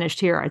finished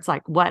here, it's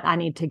like, what I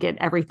need to get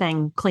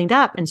everything cleaned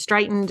up and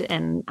straightened,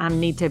 and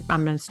I'm going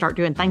to start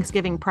doing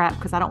Thanksgiving prep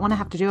because I don't want to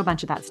have to do a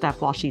bunch of that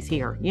stuff while she's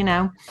here,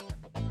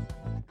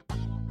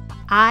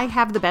 I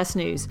have the best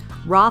news.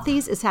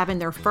 Rothy's is having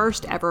their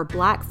first ever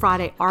Black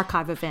Friday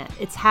archive event.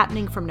 It's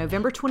happening from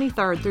November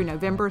 23rd through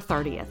November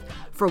 30th.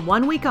 For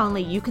 1 week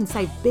only, you can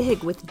save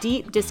big with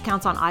deep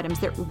discounts on items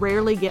that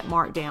rarely get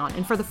marked down.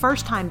 And for the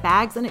first time,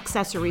 bags and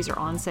accessories are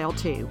on sale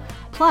too.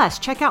 Plus,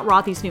 check out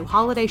Rothy's new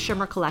Holiday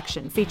Shimmer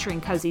collection featuring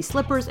cozy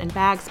slippers and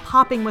bags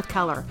popping with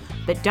color.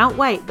 But don't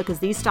wait because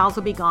these styles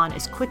will be gone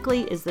as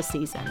quickly as the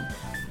season.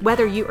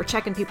 Whether you are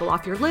checking people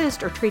off your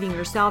list or treating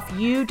yourself,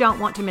 you don't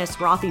want to miss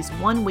Rothy's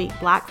 1 week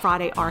Black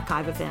Friday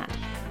archive event.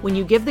 When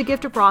you give the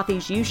gift of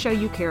Rothy's, you show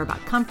you care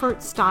about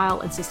comfort, style,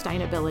 and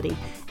sustainability.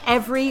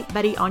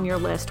 Everybody on your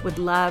list would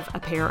love a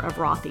pair of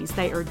Rothy's.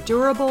 They are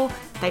durable,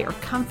 they are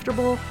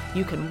comfortable,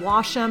 you can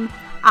wash them.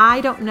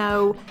 I don't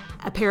know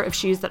a pair of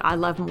shoes that I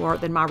love more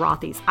than my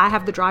Rothy's. I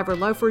have the driver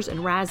loafers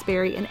in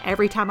raspberry, and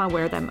every time I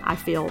wear them, I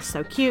feel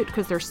so cute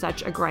because they're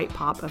such a great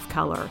pop of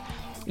color.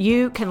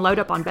 You can load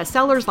up on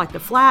bestsellers like the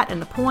Flat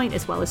and the Point,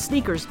 as well as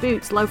sneakers,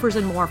 boots, loafers,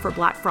 and more for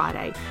Black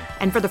Friday.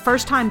 And for the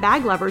first time,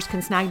 bag lovers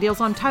can snag deals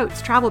on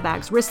totes, travel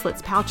bags,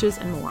 wristlets, pouches,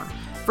 and more.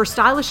 For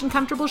stylish and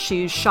comfortable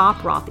shoes, shop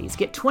Rothy's.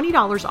 Get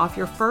 $20 off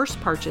your first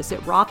purchase at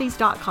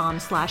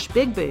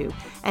rothys.com/bigboo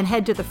and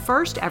head to the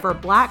first ever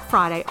Black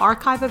Friday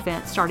archive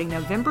event starting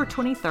November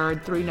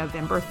 23rd through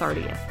November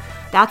 30th.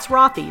 That's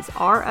Rothy's,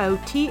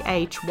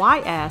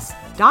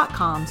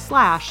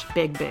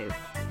 ROTHYS.com/bigboo.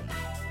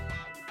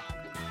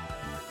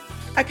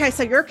 Okay,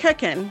 so you're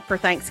cooking for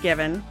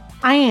Thanksgiving.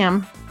 I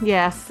am.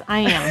 Yes, I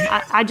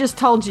am. I just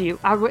told you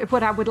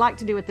what I would like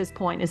to do at this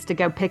point is to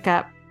go pick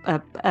up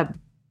a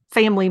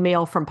family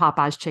meal from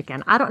Popeye's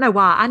Chicken. I don't know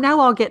why. I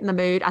know I'll get in the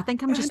mood. I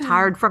think I'm just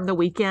tired from the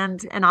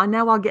weekend, and I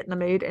know I'll get in the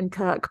mood and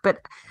cook, but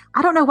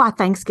I don't know why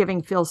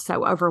Thanksgiving feels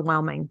so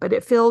overwhelming, but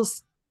it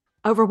feels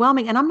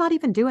overwhelming, and I'm not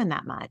even doing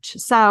that much.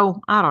 So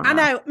I don't know. I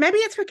know. Maybe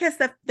it's because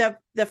the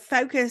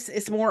focus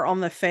is more on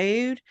the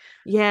food.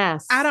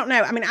 Yes. I don't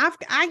know. I mean,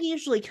 I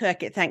usually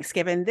cook at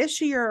Thanksgiving. This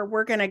year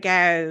we're going to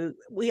go.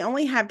 We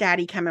only have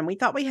Daddy coming. We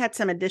thought we had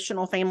some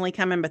additional family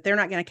coming, but they're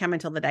not going to come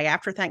until the day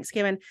after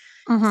Thanksgiving.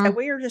 So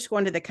we are just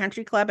going to the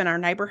country club in our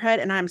neighborhood,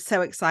 and I'm so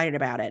excited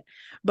about it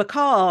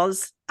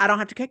because I don't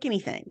have to cook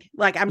anything.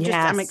 Like I'm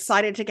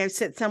excited to go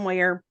sit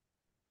somewhere,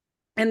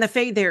 and the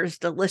food there is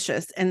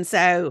delicious. And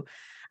so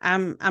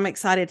I'm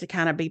excited to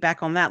kind of be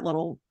back on that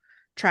little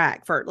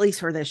track for at least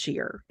for this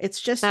year.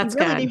 It's just, you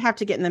really do have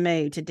to get in the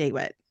mood to do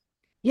it.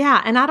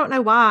 Yeah. And I don't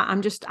know why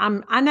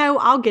I know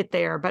I'll get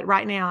there, but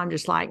right now I'm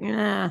just like,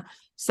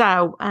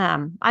 So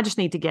I just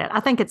need to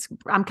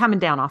I'm coming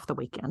down off the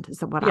weekend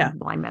is what I'm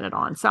blaming it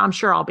on. So I'm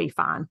sure I'll be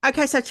fine.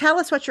 Okay. So tell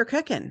us what you're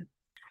cooking.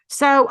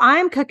 So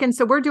I'm cooking.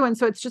 So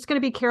it's just going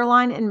to be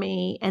Caroline and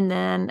me, and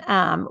then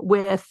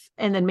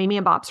Mimi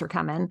and Bops are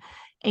coming.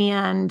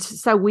 And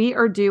so we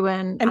are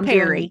doing, and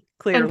Perry,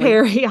 clearly. And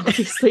Perry,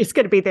 obviously, is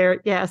going to be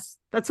there. Yes.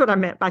 That's what I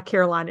meant by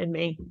Caroline and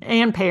me,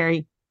 and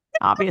Perry,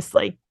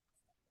 obviously.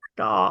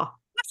 Oh,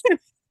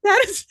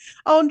 that is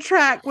on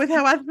track with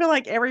how I feel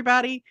like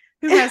everybody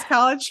who has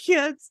college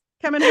kids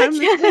coming home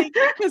this week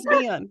has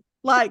been.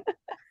 Like,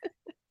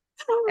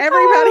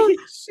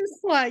 everybody's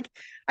just like,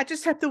 I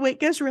just hope the week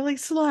goes really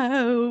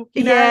slow.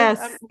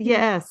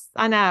 Yes,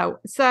 I know.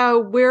 So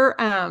we're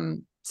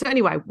so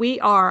anyway,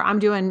 I'm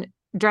doing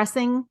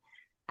dressing,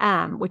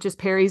 which is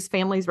Perry's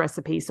family's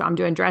recipe. So I'm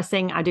doing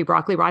dressing. I do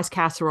broccoli rice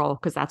casserole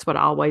because that's what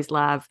I always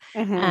love.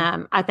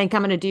 Mm-hmm. I think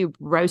I'm going to do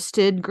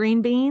roasted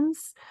green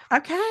beans.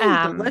 Okay,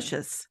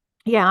 delicious.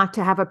 Yeah,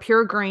 to have a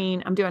pure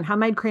green. I'm doing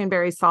homemade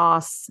cranberry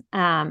sauce.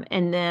 And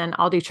then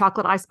I'll do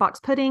chocolate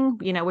icebox pudding,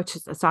 which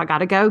is, so I got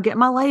to go get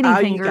my lady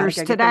fingers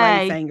today. Get the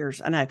lady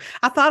fingers. I know.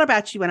 I thought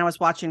about you when I was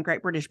watching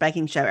Great British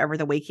Baking Show over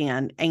the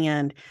weekend,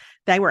 and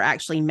they were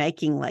actually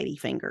making lady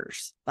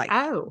fingers. Like,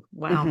 oh,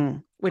 wow. Mm-hmm,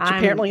 which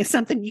apparently is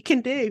something you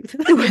can do.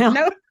 Well,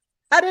 no,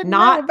 I didn't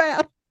know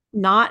about.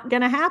 Not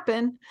going to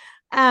happen.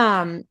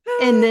 And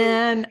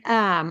then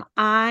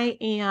I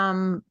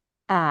am...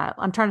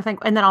 I'm trying to think,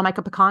 and then I'll make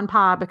a pecan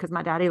pie because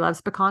my daddy loves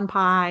pecan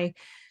pie.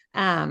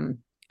 And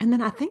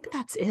then I think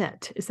that's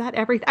it. Is that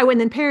everything? Oh, and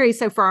then Perry.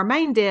 So for our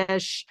main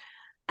dish,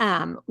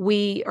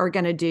 we are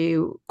going to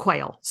do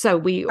quail. So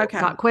we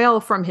got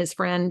quail from his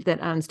friend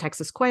that owns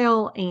Texas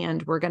Quail,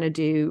 and we're going to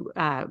do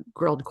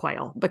grilled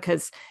quail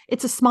because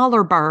it's a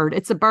smaller bird.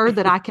 It's a bird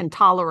that I can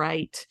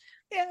tolerate.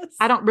 Yes.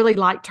 I don't really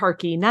like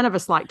turkey. None of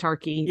us like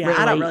turkey. Yeah, really.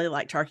 I don't really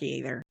like turkey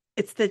either.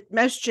 It's the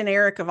most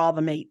generic of all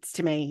the meats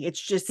to me. It's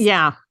just,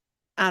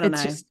 I don't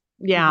know. Just,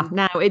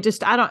 no, it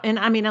just, I don't, and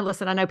I mean,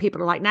 listen, I know people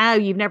are like, no,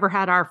 you've never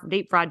had our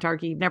deep fried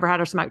turkey. You've never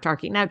had our smoked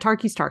turkey. No,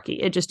 turkey's turkey.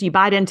 It just, you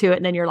bite into it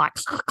and then you're like,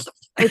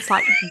 it's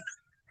like,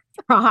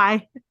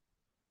 fry.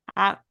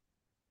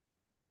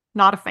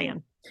 Not a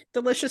fan.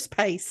 Delicious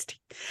paste.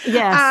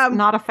 Yes,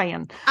 not a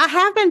fan. I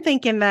have been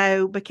thinking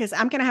though, because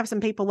I'm going to have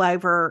some people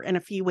over in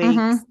a few weeks.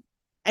 Mm-hmm.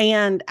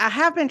 And I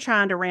have been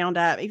trying to round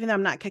up, even though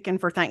I'm not cooking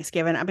for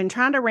Thanksgiving, I've been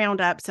trying to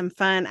round up some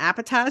fun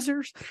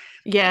appetizers.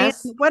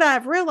 Yes. And what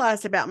I've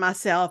realized about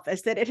myself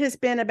is that it has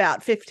been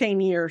about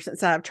 15 years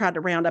since I've tried to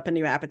round up a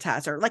new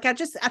appetizer. Like I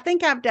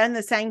think I've done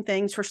the same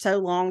things for so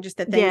long, just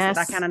the things that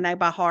I kind of know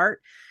by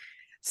heart.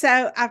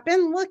 So I've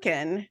been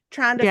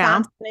trying to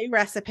find some new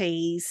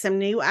recipes, some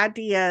new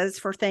ideas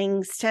for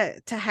things to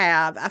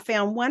have. I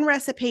found one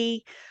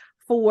recipe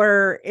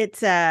for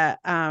it's a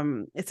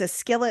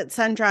skillet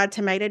sun-dried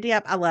tomato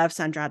dip. I love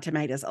sun-dried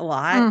tomatoes a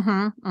lot.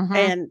 Mm-hmm, mm-hmm.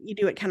 And you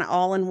do it kind of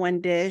all in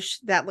one dish.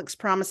 That looks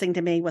promising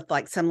to me with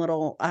like some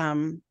little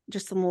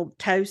just some little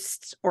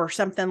toast or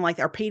something like,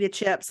 or pita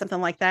chips,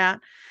 something like that.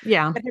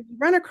 Yeah. But have you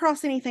run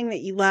across anything that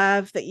you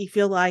love that you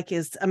feel like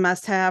is a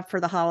must-have for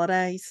the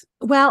holidays?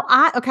 Well,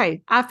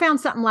 I found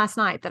something last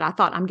night that I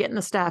thought I'm getting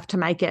the stuff to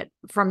make it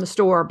from the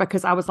store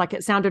because I was like,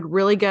 it sounded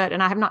really good.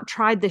 And I have not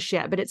tried this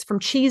yet, but it's from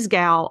Cheese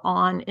Gal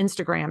on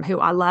Instagram, who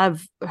I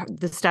love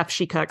the stuff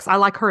she cooks. I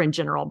like her in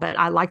general, but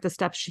I like the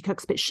stuff she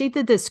cooks. But she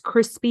did this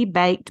crispy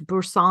baked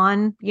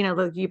Boursin,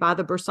 you buy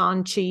the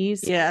Boursin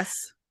cheese.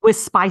 Yes. With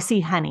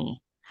spicy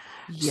honey.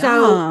 Yum.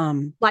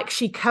 So like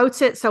she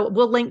coats it. So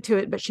we'll link to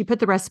it, but she put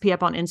the recipe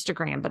up on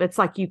Instagram, but it's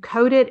like you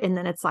coat it and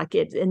then it's like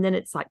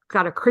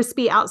got a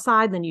crispy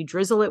outside. Then you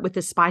drizzle it with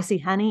the spicy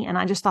honey. And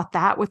I just thought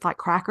that with like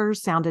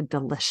crackers sounded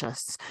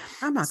delicious.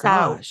 Oh my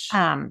gosh.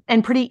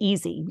 And pretty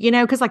easy,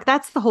 cause like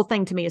that's the whole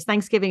thing to me is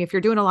Thanksgiving. If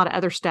you're doing a lot of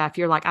other stuff,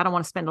 you're like, I don't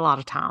want to spend a lot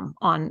of time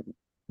on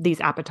these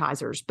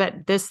appetizers,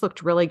 but this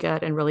looked really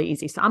good and really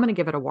easy. So I'm going to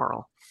give it a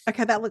whirl.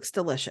 Okay. That looks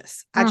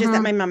delicious.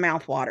 That made my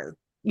mouth water.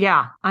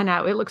 Yeah, I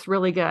know. It looks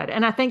really good.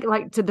 And I think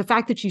like to the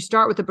fact that you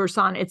start with the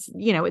Boursin, it's,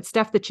 it's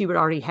stuff that you would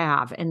already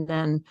have. And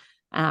then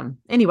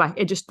anyway,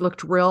 it just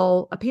looked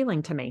real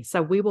appealing to me.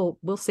 So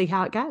we'll see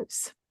how it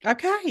goes.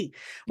 Okay.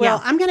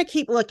 Well, I'm going to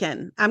keep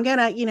looking. I'm going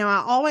to,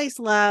 I always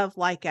love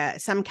like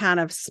some kind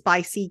of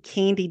spicy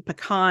candied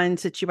pecan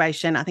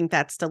situation. I think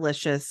that's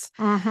delicious.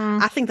 Mm-hmm.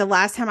 I think the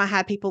last time I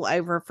had people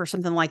over for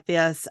something like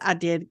this, I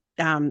did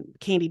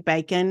candied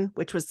bacon,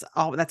 which was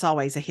that's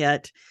always a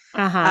hit.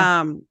 But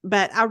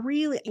I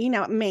really,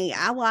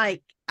 I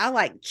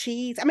like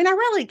cheese. I mean, I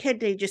really could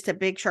do just a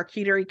big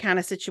charcuterie kind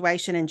of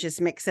situation and just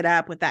mix it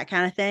up with that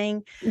kind of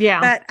thing. Yeah.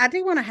 But I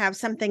do want to have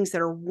some things that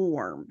are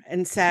warm.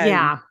 And so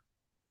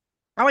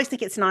I always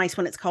think it's nice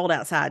when it's cold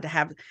outside to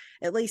have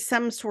at least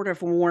some sort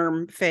of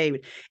warm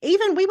food.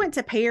 Even we went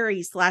to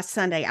Perry's last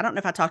Sunday. I don't know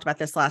if I talked about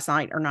this last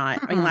night or not,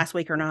 I mean, last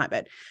week or not,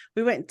 but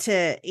we went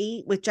to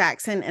eat with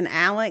Jackson and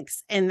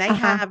Alex, and they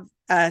have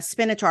a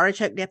spinach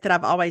artichoke dip that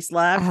I've always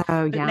loved.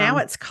 Oh, yeah. Now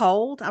it's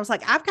cold. I was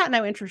like, I've got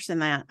no interest in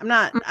that. I'm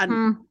not.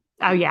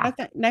 Oh, yeah.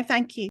 No,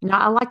 thank you. No,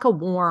 I like a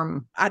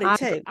warm. I do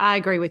too. I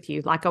agree with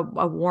you. Like a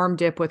warm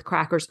dip with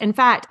crackers. In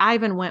fact,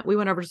 we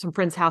went over to some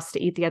friend's house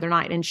to eat the other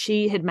night, and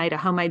she had made a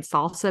homemade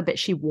salsa, but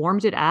she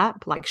warmed it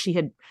up. Like she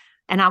had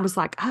And I was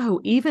like,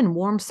 oh, even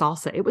warm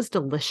salsa. It was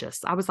delicious.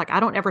 I was like, I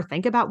don't ever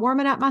think about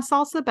warming up my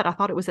salsa, but I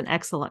thought it was an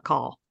excellent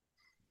call.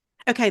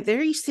 Okay,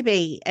 there used to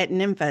be at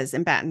Nympha's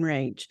in Baton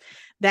Rouge,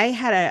 they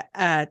had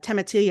a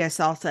tomatillo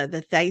salsa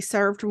that they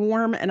served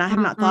warm, and I have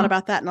not thought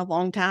about that in a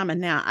long time. And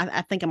now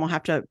I think I'm gonna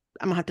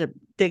have to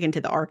dig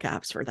into the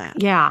archives for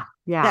that. Yeah,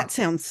 yeah. That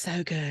sounds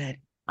so good.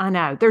 I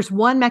know. There's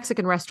one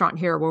Mexican restaurant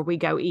here where we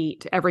go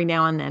eat every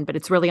now and then, but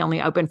it's really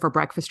only open for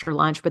breakfast or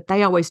lunch, but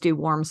they always do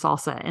warm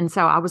salsa. And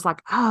so I was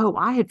like, oh,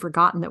 I had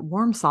forgotten that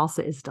warm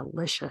salsa is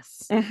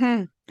delicious.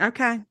 Mm-hmm.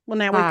 Okay. Well,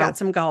 now we've got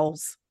some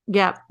goals.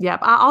 Yep.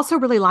 I also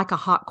really like a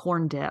hot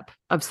corn dip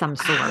of some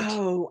sort.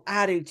 Oh,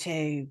 I do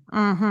too.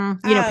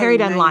 Mm-hmm. You know, Perry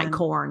doesn't like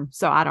corn,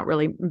 so I don't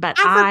really, but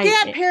I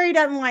forget Perry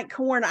doesn't like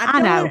corn.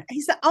 I know.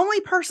 He's the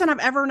only person I've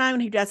ever known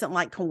who doesn't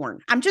like corn.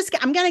 I'm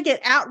going to get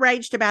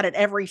outraged about it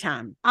every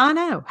time. I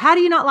know. How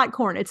do you not like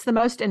corn? It's the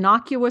most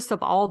innocuous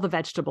of all the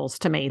vegetables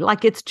to me.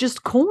 Like, it's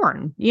just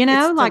corn, you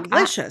know, it's like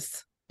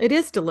delicious. It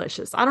is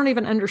delicious. I don't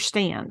even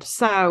understand.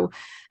 So,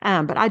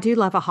 but I do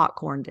love a hot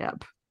corn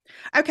dip.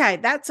 Okay,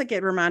 that's a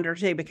good reminder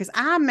too, because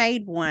I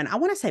made one, I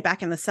want to say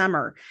back in the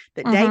summer,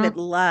 that David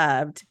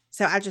loved.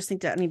 So I just need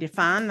to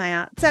find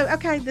that. So,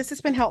 okay, this has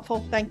been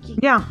helpful. Thank you.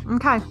 Yeah.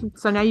 Okay.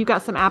 So now you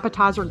got some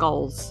appetizer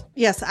goals.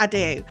 Yes, I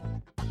do.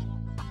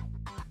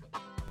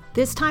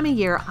 This time of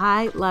year,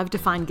 I love to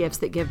find gifts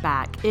that give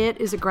back.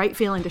 It is a great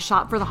feeling to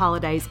shop for the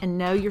holidays and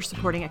know you're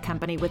supporting a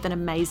company with an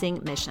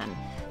amazing mission.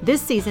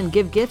 This season,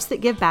 give gifts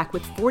that give back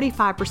with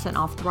 45%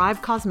 off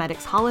Thrive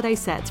Causemetics holiday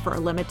sets for a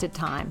limited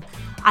time.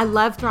 I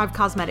love Thrive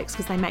Causemetics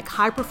because they make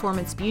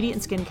high-performance beauty and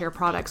skincare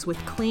products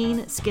with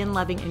clean,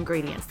 skin-loving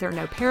ingredients. There are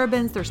no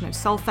parabens, there's no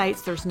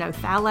sulfates, there's no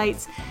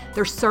phthalates.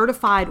 They're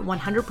certified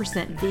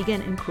 100%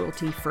 vegan and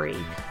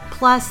cruelty-free.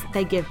 Plus,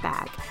 they give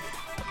back.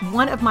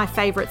 One of my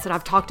favorites that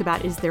I've talked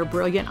about is their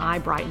Brilliant Eye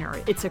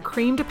Brightener. It's a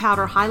cream to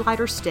powder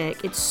highlighter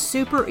stick. It's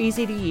super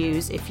easy to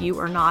use if you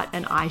are not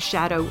an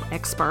eyeshadow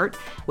expert,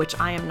 which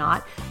I am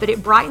not, but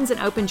it brightens and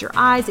opens your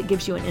eyes. It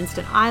gives you an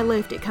instant eye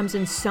lift. It comes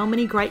in so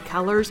many great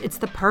colors. It's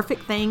the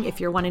perfect thing if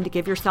you're wanting to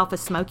give yourself a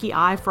smoky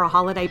eye for a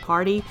holiday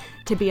party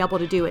to be able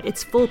to do it.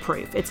 It's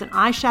foolproof. It's an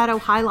eyeshadow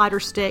highlighter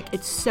stick.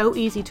 It's so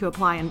easy to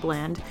apply and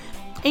blend.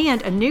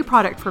 And a new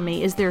product for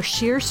me is their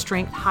Sheer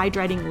Strength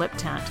Hydrating Lip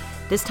Tint.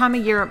 This time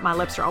of year, my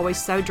lips are always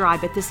so dry,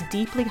 but this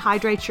deeply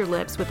hydrates your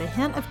lips with a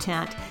hint of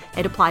tint.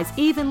 It applies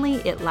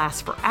evenly, it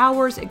lasts for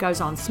hours, it goes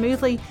on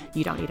smoothly.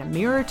 You don't need a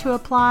mirror to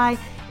apply.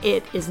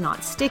 It is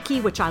not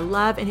sticky, which I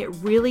love, and it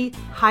really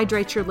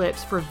hydrates your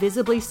lips for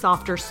visibly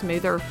softer,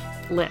 smoother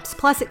lips.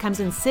 Plus, it comes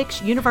in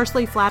 6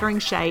 universally flattering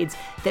shades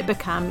that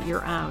become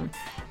your own.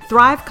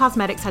 Thrive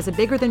Causemetics has a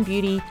bigger than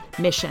beauty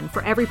mission.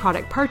 For every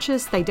product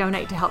purchased, they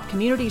donate to help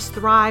communities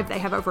thrive. They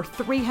have over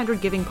 300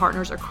 giving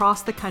partners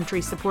across the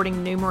country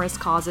supporting numerous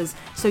causes,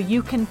 so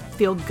you can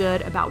feel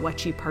good about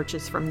what you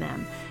purchase from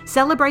them.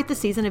 Celebrate the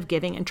season of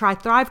giving and try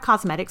Thrive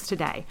Causemetics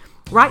today.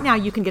 Right now,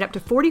 you can get up to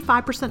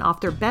 45% off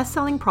their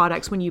best-selling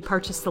products when you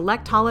purchase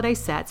select holiday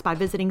sets by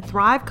visiting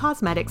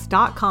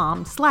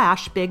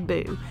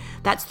thrivecausemetics.com/bigboo.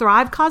 That's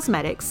Thrive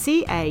Causemetics,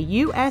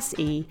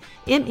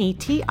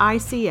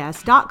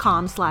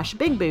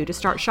 CAUSEMETICS.com/bigboo to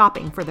start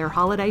shopping for their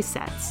holiday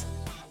sets.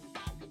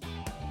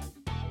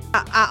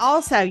 I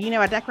also,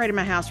 I decorated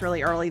my house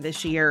really early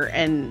this year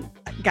and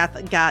got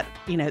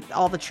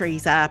all the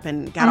trees up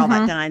and got all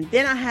that done.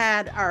 Then I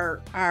had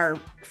our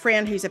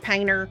friend who's a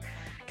painter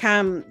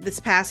come this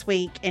past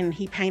week, and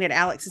he painted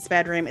Alex's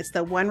bedroom. It's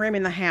the one room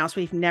in the house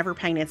we've never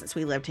painted since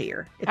we lived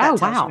here. If that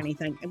tells you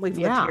anything. And we've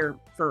lived here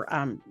for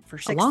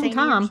 16 a long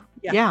time.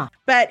 Years. Yeah.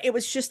 But it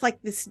was just like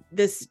this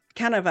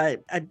kind of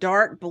a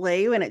dark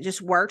blue, and it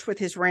just worked with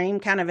his room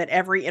kind of at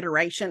every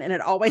iteration, and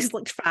it always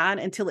looked fine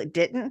until it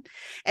didn't.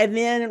 And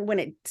then when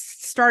it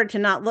started to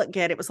not look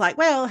good, it was like,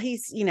 well,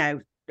 he's,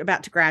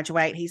 about to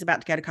graduate. He's about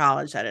to go to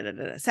college. So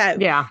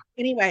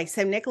anyway,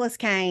 so Nicholas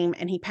came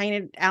and he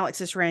painted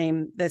Alex's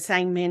room the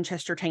same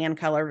Manchester tan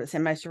color that's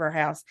in most of our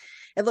house.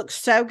 It looks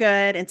so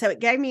good. And so it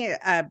gave me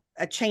a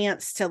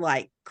chance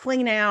to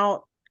clean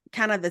out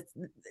kind of to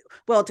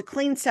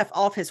clean stuff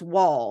off his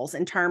walls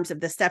in terms of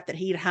the stuff that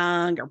he'd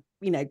hung or,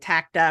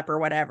 tacked up or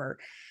whatever.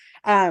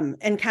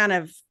 And kind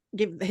of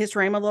give his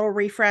room a little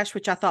refresh,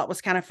 which I thought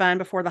was kind of fun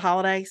before the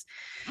holidays.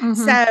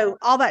 So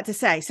all that to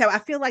say, so I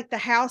feel like the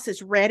house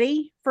is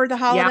ready for the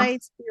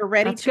holidays. We're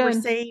ready to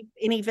receive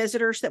any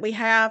visitors that we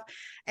have.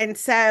 And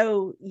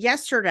so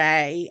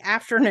yesterday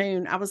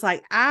afternoon, I was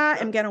like, I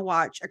am going to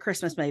watch a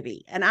Christmas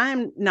movie, and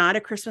I'm not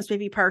a Christmas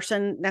movie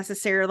person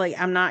necessarily.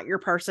 I'm not your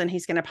person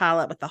who's going to pile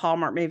up with the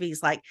Hallmark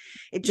movies. Like,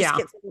 it just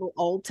gets a little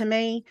old to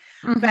me,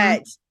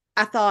 but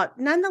I thought,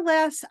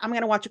 nonetheless, I'm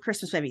going to watch a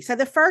Christmas movie. So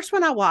the first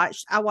one I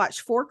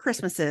watched Four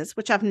Christmases,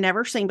 which I've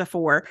never seen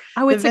before.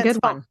 Oh, it's a good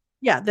one.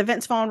 Yeah, the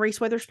Vince Vaughn, Reese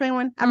Witherspoon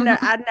one.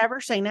 I'd never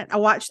seen it. I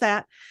watched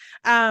that.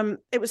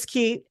 It was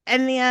cute.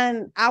 And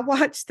then I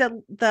watched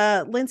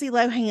the Lindsay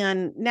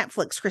Lohan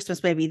Netflix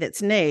Christmas movie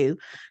that's new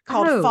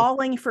called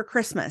Falling for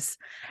Christmas.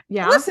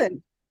 Yeah.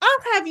 Listen, I'll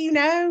have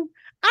I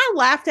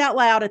laughed out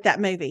loud at that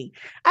movie.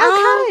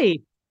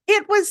 Okay.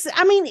 It was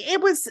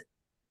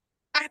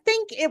I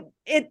think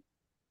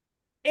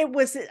it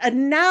was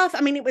enough.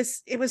 I mean,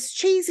 it was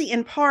cheesy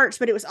in parts,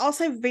 but it was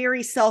also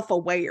very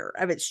self-aware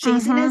of its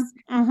cheesiness.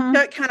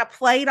 So it kind of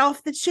played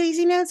off the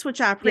cheesiness,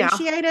 which I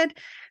appreciated.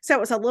 So it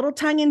was a little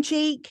tongue in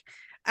cheek.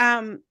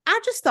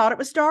 I just thought it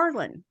was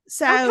darling.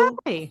 So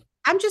I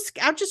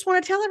just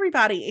want to tell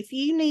everybody, if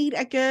you need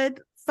a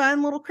good,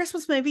 fun little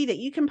Christmas movie that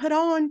you can put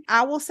on,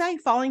 I will say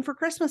Falling for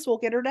Christmas will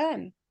get her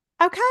done.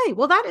 Okay.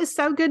 Well, that is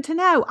so good to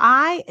know.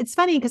 It's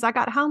funny because I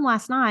got home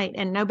last night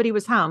and nobody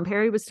was home.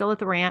 Perry was still at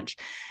the ranch.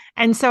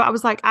 And so I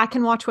was like, I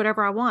can watch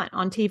whatever I want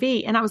on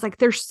TV. And I was like,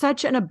 there's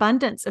such an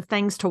abundance of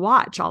things to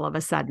watch all of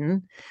a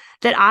sudden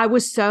that I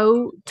was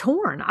so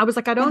torn. I was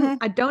like, I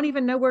don't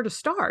even know where to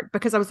start,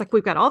 because I was like,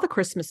 we've got all the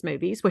Christmas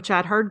movies, which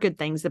I'd heard good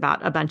things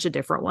about, a bunch of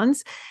different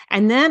ones.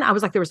 And then I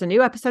was like, there was a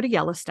new episode of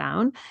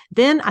Yellowstone.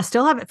 Then I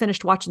still haven't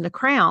finished watching The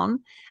Crown.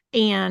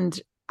 And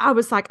I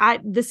was like,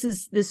 this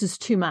is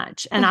too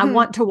much. And I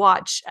want to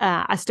watch,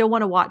 I still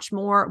want to watch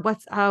more.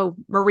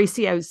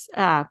 Mauricio's,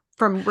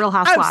 from Real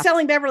Housewives. Oh,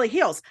 Selling Beverly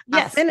Hills.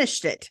 Yes. I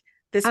finished it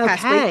this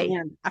past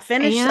weekend. I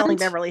finished Selling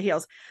Beverly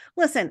Hills.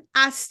 Listen,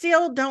 I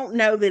still don't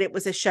know that it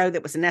was a show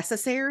that was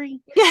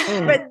necessary,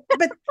 but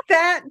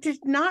that did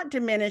not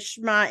diminish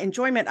my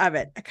enjoyment of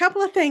it. A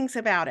couple of things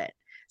about it.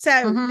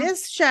 So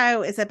this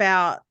show is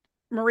about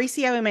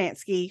Mauricio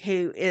Umansky,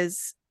 who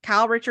is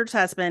Kyle Richards'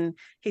 husband.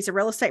 He's a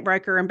real estate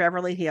broker in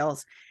Beverly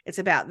Hills. It's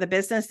about the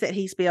business that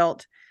he's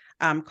built,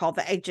 called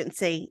The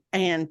Agency,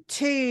 and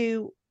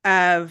two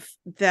of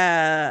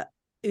the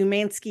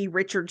Umansky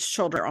Richards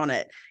children on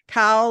it.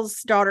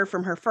 Kyle's daughter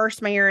from her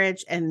first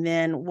marriage, and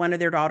then one of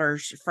their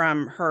daughters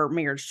from her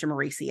marriage to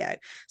Mauricio.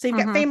 So you've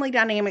got family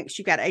dynamics,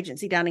 you've got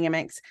agency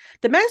dynamics.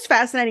 The most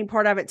fascinating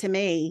part of it to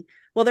me,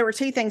 well, there were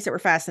two things that were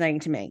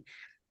fascinating to me.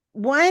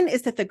 One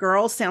is that the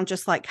girls sound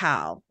just like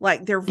Kyle,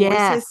 like their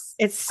voices.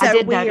 It's so I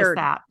did weird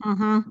that.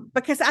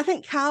 Because I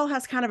think Kyle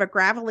has kind of a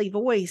gravelly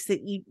voice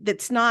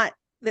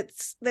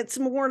that's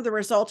more the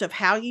result of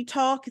how you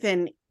talk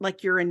than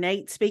like your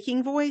innate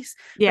speaking voice.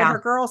 Yeah. But her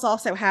girls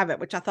also have it,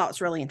 which I thought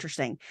was really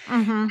interesting.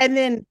 And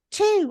then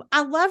two,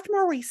 I loved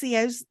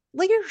Mauricio's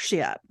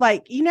leadership.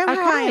 Like, you know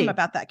how I am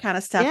about that kind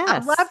of stuff.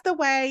 Yes.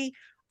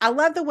 I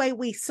love the way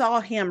we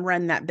saw him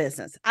run that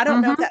business. I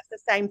don't know if that's the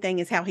same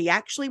thing as how he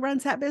actually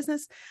runs that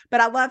business,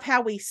 but I love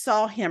how we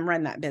saw him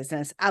run that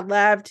business.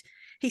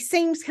 He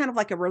seems kind of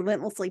like a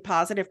relentlessly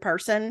positive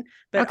person,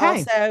 but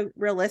also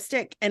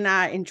realistic. And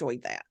I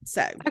enjoyed that.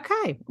 So,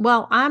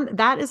 well,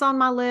 that is on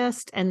my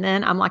list. And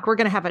then I'm like,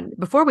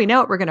 before we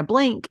know it, we're going to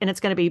blink, and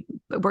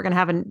we're going to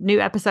have a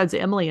new episodes of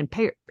Emily and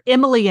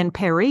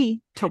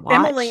Perry to watch.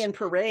 Emily and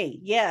Perry.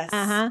 Yes.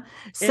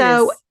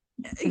 So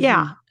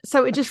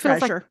so it just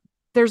feels like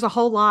there's a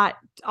whole lot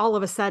all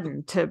of a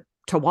sudden to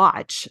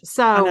watch.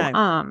 So,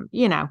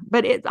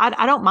 but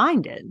I don't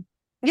mind it.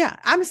 Yeah,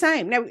 I'm the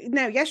same.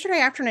 No, yesterday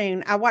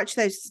afternoon, I watched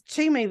those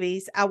two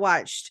movies. I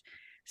watched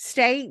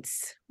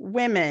State's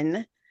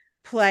women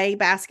play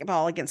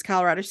basketball against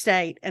Colorado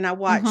State, and I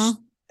watched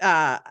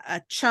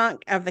a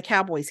chunk of the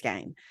Cowboys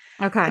game.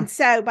 Okay. And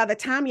so by the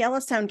time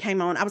Yellowstone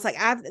came on, I was like,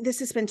 this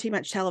has been too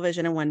much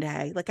television in one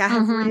day. Like I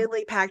have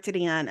really packed it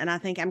in, and I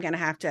think I'm going to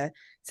have to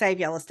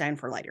save Yellowstone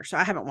for later. So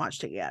I haven't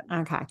watched it yet.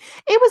 Okay.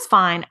 It was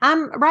fine.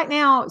 Right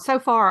now, so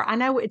far, I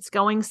know it's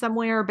going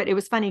somewhere, but it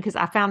was funny because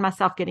I found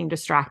myself getting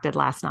distracted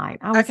last night.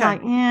 I was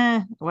like,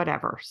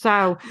 whatever.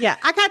 So yeah,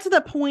 I got to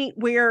the point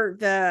where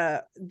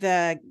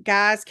the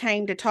guys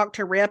came to talk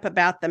to Rip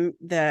about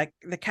the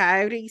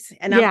coyotes.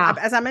 And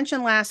as I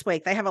mentioned last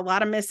week, they have a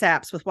lot of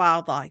mishaps with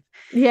wildlife.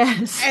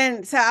 Yes.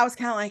 And so I was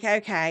kind of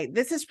like, okay,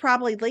 this is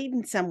probably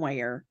leading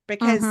somewhere,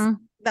 because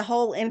the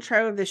whole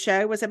intro of the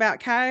show was about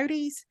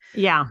coyotes.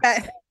 Yeah.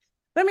 But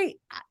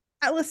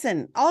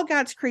listen, all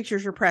God's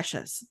creatures are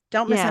precious.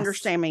 Don't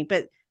misunderstand me.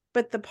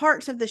 But the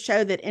parts of the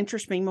show that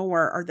interest me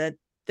more are the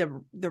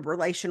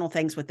relational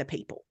things with the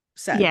people.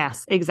 So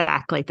yes,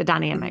 exactly. The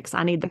dynamics.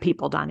 I need the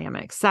people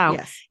dynamics. So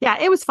yeah,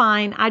 it was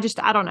fine. I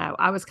don't know.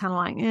 I was kind of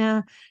like,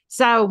 yeah.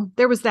 So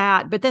there was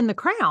that. But then The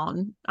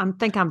Crown,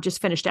 I'm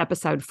just finished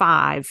episode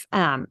 5.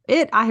 I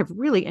have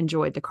really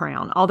enjoyed The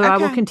Crown, although I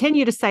will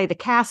continue to say the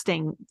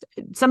casting,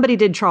 somebody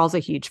did Charles a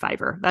huge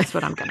favor. That's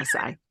what I'm going to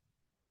say.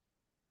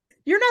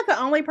 You're not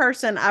the only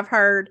person I've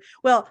heard.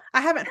 Well,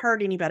 I haven't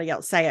heard anybody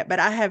else say it, but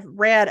I have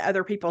read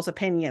other people's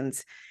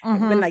opinions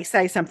when they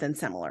say something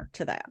similar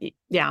to that.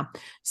 Yeah.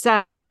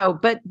 So,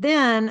 but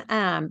then,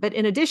 but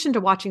in addition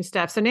to watching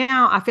stuff, so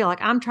now I feel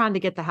like I'm trying to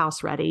get the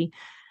house ready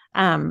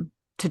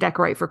to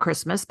decorate for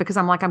Christmas, because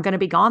I'm like, I'm going to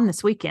be gone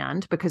this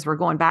weekend because we're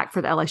going back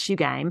for the LSU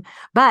game.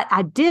 But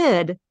I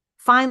did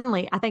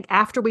finally, I think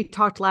after we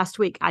talked last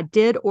week, I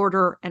did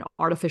order an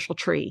artificial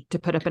tree to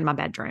put up in my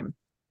bedroom.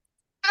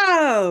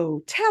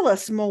 Oh, tell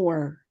us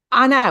more.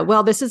 I know.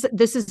 Well, this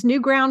is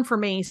new ground for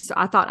me. So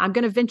I thought I'm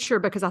going to venture,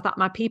 because I thought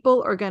my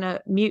people are going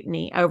to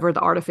mutiny over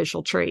the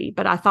artificial tree.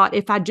 But I thought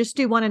if I just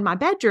do one in my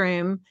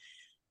bedroom,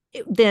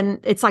 then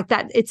it's like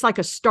that. It's like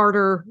a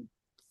starter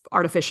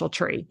artificial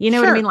tree. You know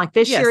what I Sure. mean? Like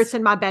this year Yes. it's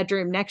in my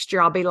bedroom. Next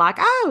year I'll be like,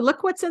 oh,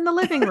 look what's in the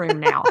living room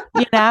now,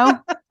 you know?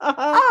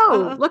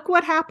 Oh, look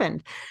what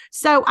happened.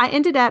 So I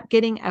ended up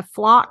getting a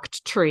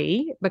flocked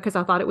tree because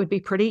I thought it would be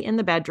pretty in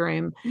the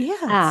bedroom.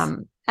 Yes.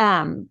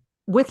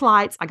 With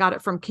lights. I got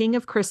it from King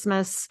of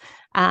Christmas.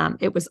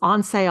 It was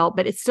on sale,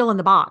 but it's still in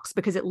the box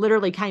because it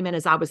literally came in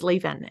as I was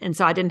leaving. And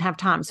so I didn't have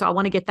time. So I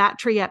want to get that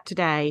tree up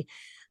today.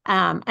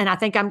 And I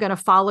think I'm going to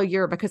follow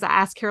because I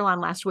asked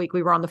Caroline last week,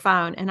 we were on the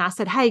phone and I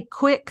said, hey,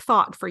 quick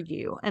thought for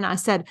you. And I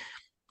said,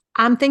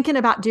 I'm thinking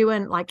about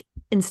doing like,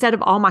 instead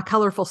of all my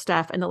colorful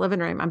stuff in the living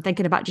room, I'm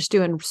thinking about just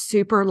doing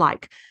super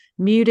like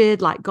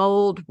muted, like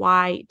gold,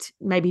 white,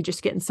 maybe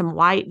just getting some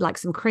white, like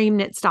some cream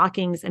knit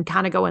stockings and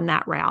kind of going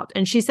that route.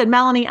 And she said,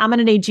 Melanie, I'm going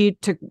to need you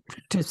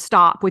to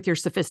stop with your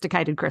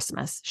sophisticated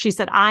Christmas. She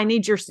said, I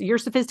need your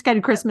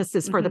sophisticated Christmas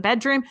is for the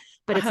bedroom,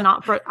 but it's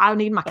not for, I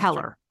need my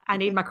color. I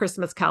need my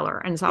Christmas color.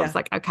 And so I was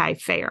like, okay,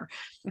 fair.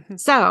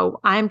 So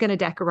I'm going to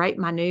decorate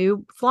my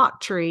new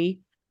flock tree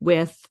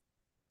with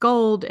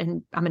gold,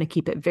 and I'm going to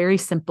keep it very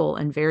simple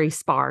and very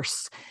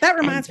sparse. That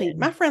reminds me,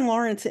 my friend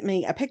Lauren sent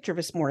me a picture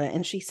this morning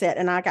and she said,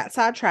 and I got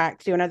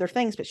sidetracked doing other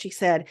things, but she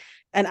said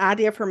an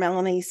idea for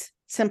Melanie's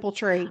simple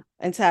tree.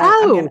 And so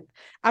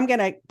I'm going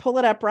to pull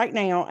it up right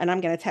now and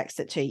I'm going to text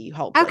it to you.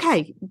 Hold, please.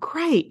 Okay,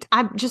 great.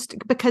 I'm just,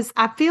 because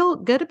I feel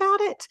good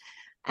about it.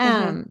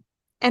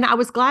 And I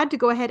was glad to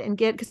go ahead and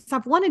because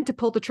I've wanted to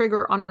pull the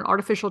trigger on an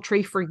artificial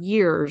tree for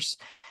years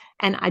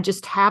and I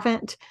just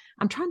haven't.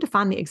 I'm trying to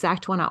find the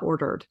exact one I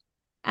ordered.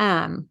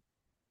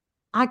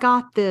 I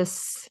got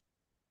this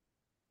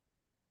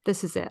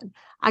is it.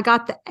 I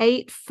got the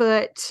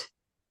 8-foot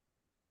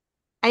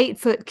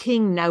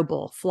King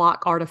Noble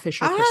flock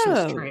artificial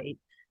Christmas tree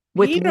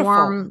with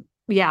beautiful.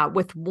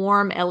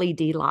 warm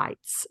LED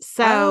lights.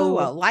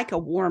 So like a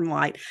warm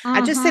light.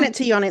 I just sent it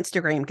to you on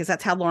Instagram because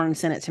that's how Lauren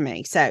sent it to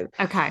me. So,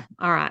 okay.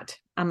 All right.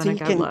 I'm going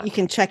to go look. You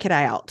can check it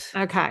out.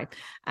 Okay.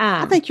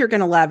 I think you're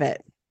going to love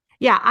it.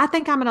 Yeah, I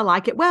think I'm going to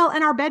like it. Well,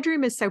 and our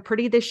bedroom is so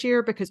pretty this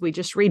year because we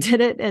just redid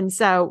it. And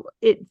so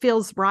it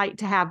feels right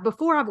to have.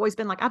 Before, I've always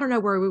been like, I don't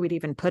know where we would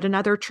even put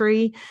another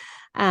tree.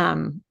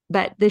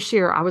 But this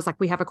year I was like,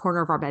 we have a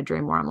corner of our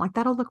bedroom where I'm like,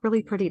 that'll look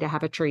really pretty to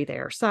have a tree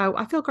there. So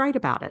I feel great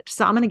about it.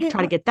 So I'm going to try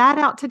to get that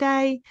out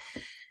today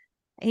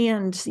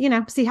and,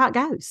 see how it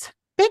goes.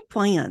 Big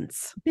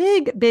plans.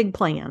 Big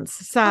plans.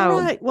 So,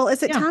 all right. Well,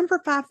 is it time for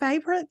 5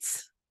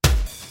 favorites?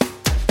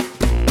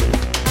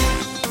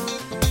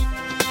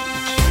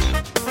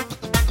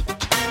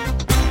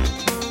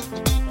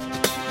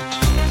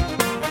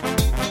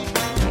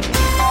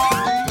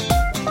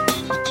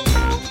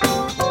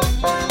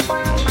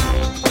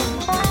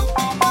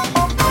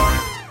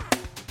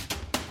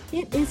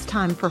 It is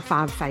time for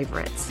 5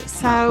 favorites.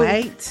 So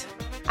wait.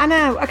 I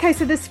know. Okay.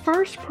 So this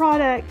first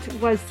product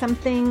was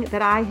something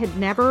that I had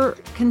never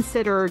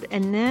considered.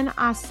 And then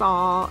I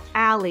saw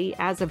Allie,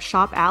 as of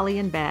Shop Allie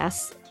and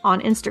Bess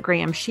on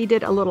Instagram. She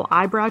did a little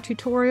eyebrow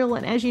tutorial.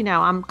 And as you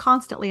know, I'm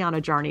constantly on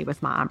a journey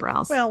with my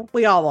eyebrows. Well,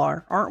 we all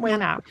are, aren't we? I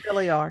know. We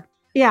really are.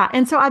 Yeah.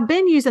 And so I've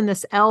been using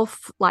this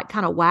e.l.f. like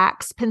kind of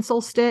wax pencil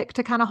stick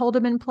to kind of hold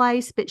them in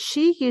place, but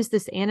she used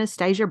this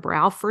Anastasia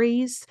Brow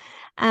Freeze.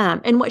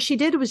 And what she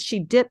did was she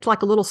dipped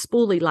like a little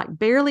spoolie, like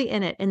barely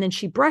in it. And then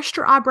she brushed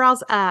her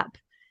eyebrows up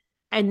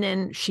and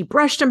then she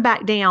brushed them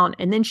back down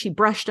and then she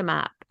brushed them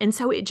up. And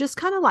so it just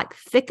kind of like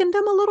thickened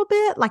them a little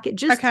bit. Like it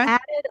just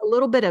added a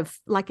little bit of,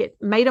 like it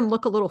made them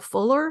look a little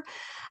fuller.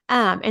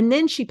 And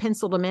then she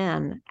penciled them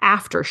in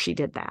after she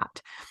did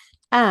that.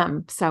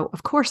 So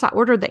of course I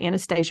ordered the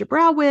Anastasia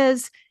Brow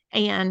Wiz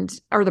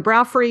or the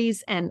Brow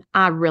Freeze, and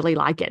I really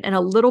like it. And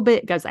a little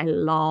bit goes a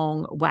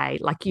long way.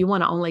 Like you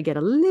want to only get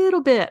a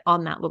little bit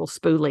on that little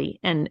spoolie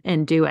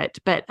and do it.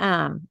 But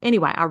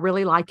anyway, I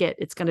really like it.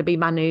 It's going to be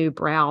my new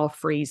Brow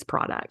Freeze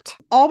product.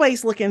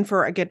 Always looking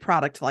for a good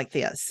product like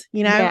this.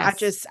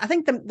 Yes. I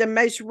think the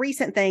most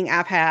recent thing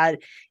I've had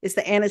is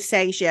the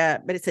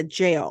Anastasia, but it's a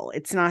gel.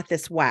 It's not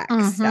this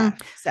wax stuff.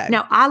 So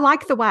now I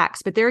like the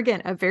wax, but there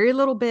again, a very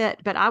little bit.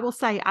 But I will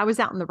say I was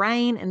out in the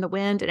rain and the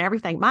wind and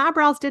everything. My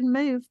eyebrows didn't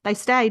move. They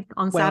stayed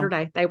on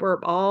Saturday. They were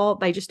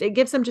it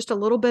gives them just a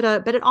little bit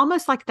of, but it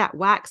almost like that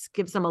wax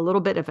gives them a little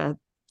bit of a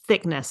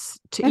thickness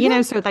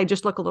to, so they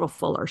just look a little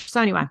fuller.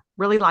 So anyway,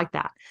 really like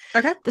that.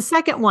 Okay. The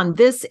second one,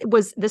 this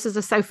is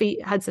a Sophie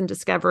Hudson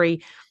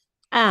discovery,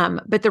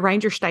 but the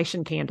Ranger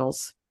Station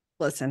candles.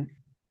 Listen.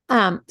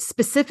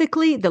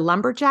 Specifically the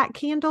lumberjack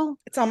candle.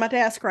 It's on my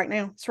desk right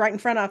now. It's right in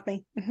front of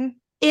me. Mm-hmm.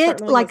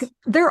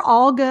 They're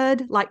all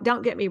good. Like,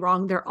 don't get me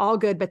wrong. They're all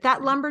good, but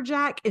that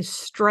lumberjack is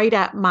straight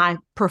up my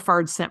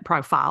preferred scent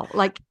profile.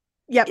 Like,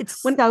 yep.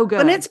 It's so good.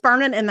 When it's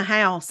burning in the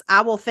house,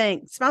 I will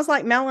think, smells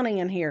like Melanie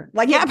in here.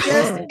 Like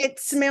it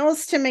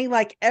smells to me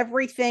like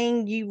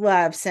everything you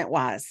love scent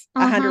wise,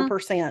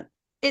 100%.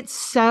 It's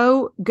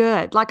so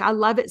good. Like I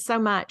love it so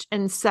much.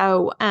 And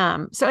so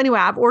anyway,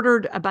 I've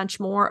ordered a bunch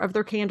more of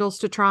their candles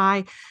to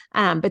try.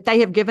 But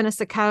they have given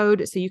us a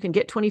code so you can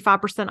get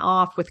 25%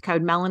 off with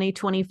code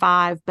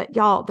Melanie25. But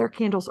y'all, their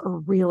candles are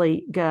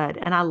really good.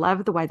 And I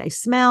love the way they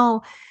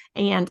smell.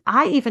 And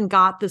I even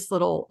got this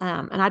little,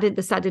 and I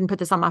didn't put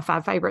this on my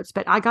 5 favorites,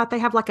 but they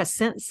have like a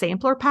scent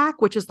sampler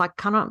pack, which is like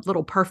kind of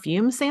little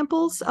perfume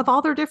samples of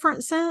all their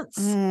different scents.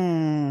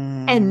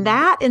 And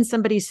that in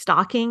somebody's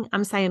stocking,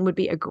 I'm saying would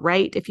be a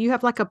great, if you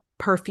have like a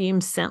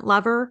perfume scent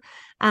lover,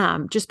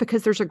 just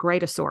because there's a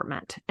great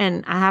assortment.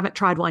 And I haven't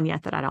tried one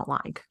yet that I don't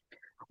like.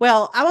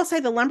 Well, I will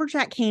say the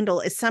lumberjack candle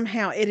is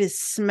it is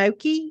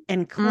smoky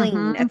and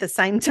clean at the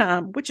same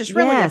time, which is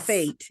really a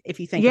feat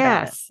if you think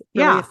about it.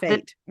 Really a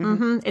feat.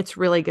 It's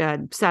really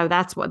good. So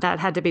that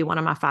had to be one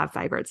of my 5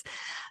 favorites.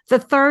 The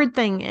third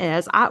thing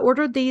is I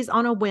ordered these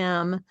on a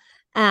whim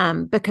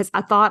because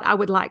I thought I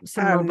would like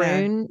some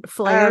maroon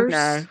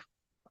flares.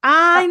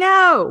 Oh,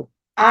 no.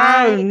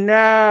 I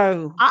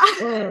know.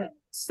 No.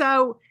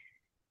 So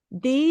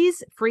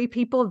these Free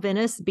People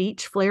Venice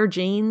Beach Flare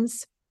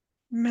jeans,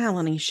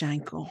 Melanie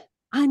Shankle.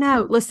 I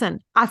know. Listen,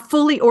 I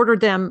fully ordered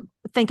them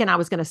thinking I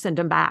was going to send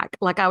them back.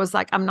 Like I was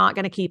like, I'm not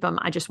going to keep them.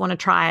 I just want to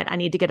try it. I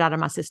need to get out of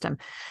my system.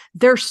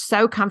 They're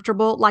so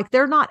comfortable. Like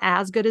they're not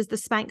as good as the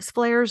Spanx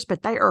flares,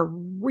 but they are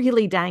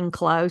really dang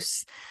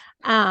close.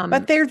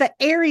 But they're the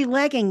airy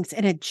leggings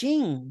in a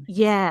jean.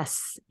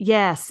 Yes,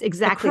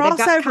 exactly. The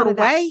crossover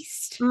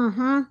waist.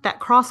 That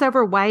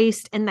crossover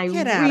waist, and they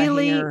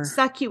really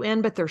suck you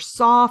in, but they're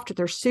soft.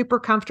 They're super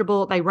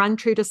comfortable. They run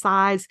true to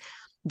size.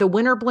 The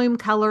Winter Bloom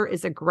color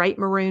is a great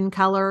maroon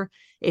color.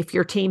 If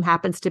your team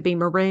happens to be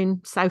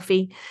maroon,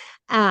 Sophie,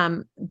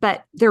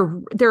 but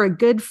they're a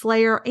good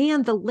flare,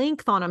 and the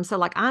length on them. So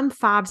like I'm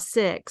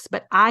 5'6",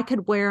 but I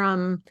could wear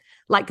them.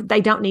 Like they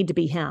don't need to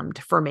be hemmed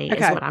for me,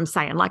 is what I'm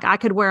saying. Like I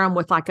could wear them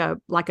with like a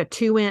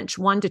 2-inch,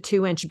 1 to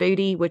 2 inch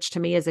booty, which to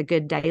me is a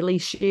good daily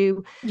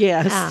shoe.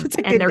 Yes, it's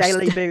a good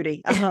daily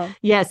booty.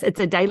 Yes, it's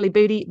a daily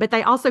booty. But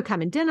they also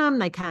come in denim.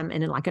 They come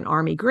in like an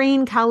army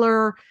green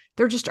color.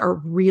 They're just a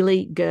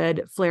really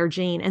good flare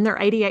jean, and they're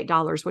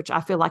 $88, which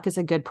I feel like is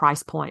a good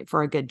price point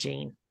for a good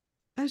jean.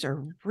 Those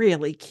are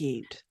really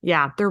cute.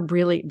 Yeah, they're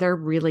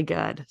really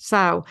good.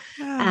 So,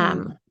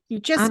 you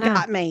just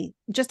got me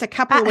just a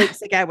couple of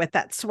weeks ago with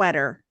that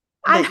sweater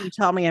that you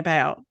told me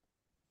about.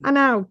 I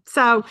know.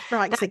 So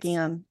strikes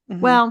again.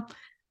 Well,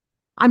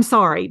 I'm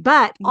sorry,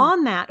 but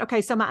on that,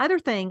 okay. So my other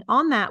thing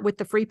on that with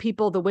the Free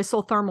People, the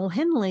Whistle Thermal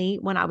Henley,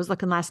 when I was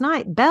looking last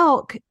night,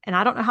 Belk, and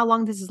I don't know how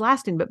long this is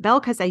lasting, but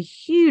Belk has a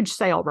huge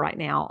sale right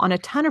now on a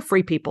ton of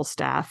Free People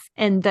stuff.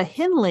 And the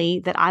Henley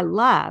that I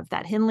love,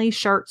 that Henley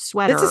shirt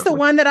sweater. This is the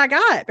one that I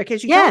got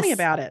because you told me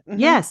about it.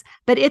 Yes,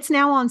 but it's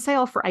now on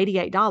sale for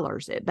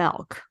 $88 at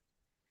Belk.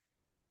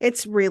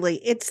 It's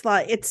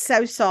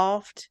so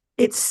soft.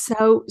 It's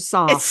so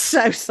soft. It's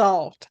so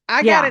soft.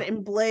 I got it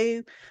in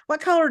blue.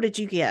 What color did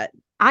you get?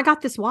 I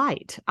got this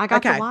white. I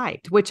got the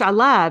white, which I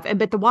love.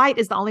 But the white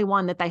is the only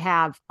one that they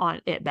have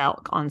at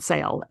Belk on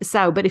sale.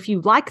 So, but if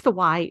you like the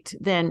white,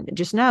 then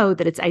just know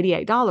that it's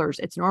 $88.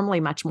 It's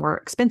normally much more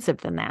expensive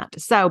than that.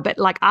 So, but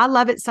like, I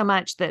love it so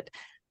much that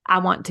I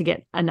want to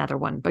get another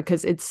one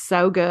because it's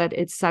so good.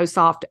 It's so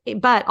soft.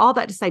 But all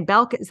that to say,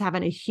 Belk is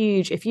having a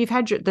huge, if you've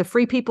had the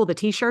Free People, the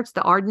t-shirts,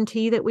 the Arden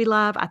tee that we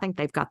love, I think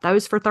they've got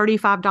those for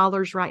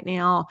 $35 right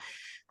now.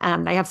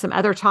 They have some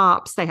other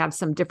tops. They have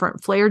some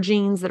different flare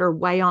jeans that are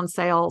way on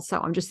sale. So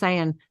I'm just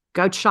saying,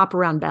 go shop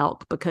around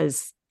Belk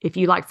because if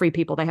you like Free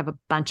People, they have a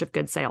bunch of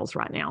good sales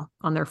right now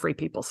on their Free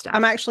People stuff.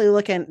 I'm actually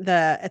looking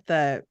at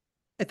the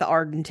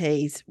Arden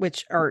tees,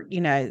 which are,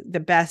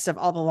 the best of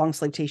all the long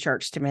sleeve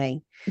t-shirts to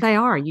me. They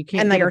are. You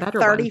can't. And they are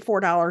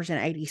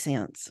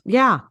 $34.80.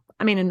 Yeah.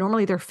 I mean, and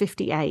normally they're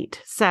 $58.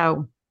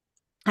 So,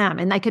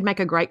 and they could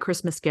make a great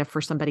Christmas gift for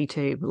somebody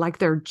too. Like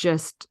they're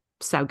just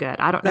so good.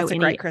 That's a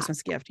great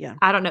Christmas gift. Yeah.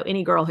 I don't know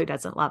any girl who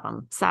doesn't love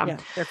them. So yeah,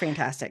 they're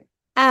fantastic.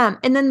 And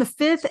then the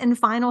fifth and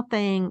final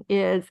thing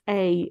is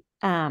a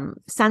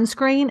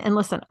sunscreen. And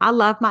listen, I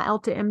love my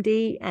Elta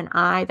MD, and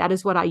that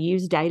is what I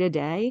use day to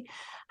day.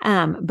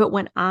 But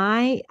when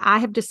I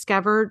have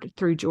discovered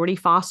through Jordy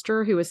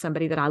Foster, who is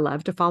somebody that I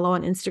love to follow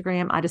on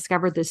Instagram, I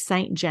discovered this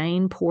St.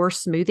 Jane Pore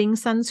Smoothing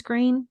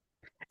Sunscreen.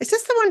 Is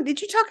this the one?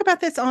 Did you talk about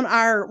this on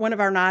one of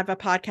our NIVA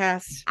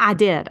podcasts? I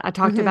did. I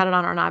talked about it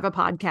on our NIVA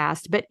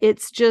podcast, but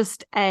it's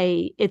just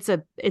it's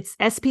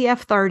SPF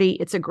 30.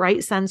 It's a great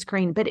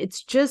sunscreen, but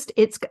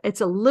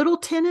it's a little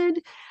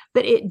tinted,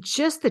 but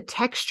the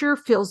texture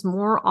feels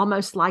more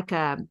almost like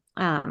a,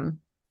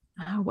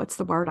 what's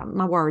the word?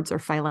 My words are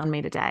failing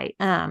me today.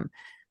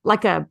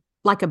 Like a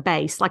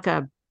base, like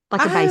a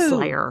base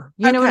layer.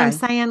 You know what I'm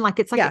saying? Like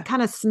it's like it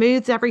kind of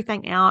smooths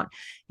everything out.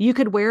 You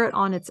could wear it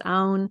on its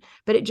own,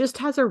 but it just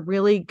has a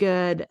really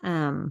good,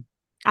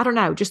 I don't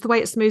know, just the way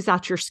it smooths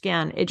out your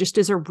skin. It just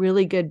is a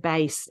really good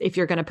base if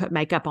you're going to put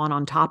makeup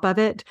on top of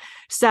it.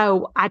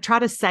 So I try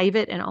to save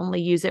it and only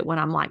use it when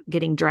I'm like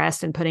getting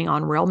dressed and putting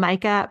on real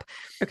makeup.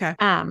 Okay.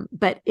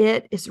 But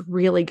it is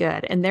really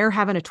good. And they're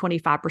having a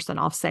 25%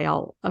 off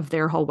sale of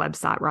their whole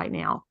website right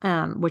now,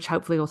 which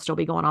hopefully will still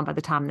be going on by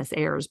the time this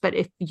airs. But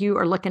if you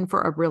are looking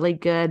for a really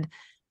good,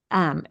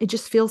 it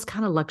just feels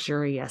kind of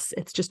luxurious.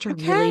 It's just a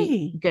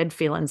really good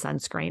feeling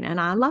sunscreen, and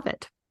I love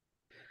it.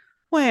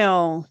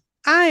 Well,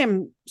 I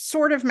am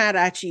sort of mad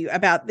at you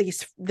about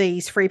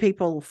these free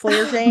people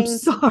Flair I'm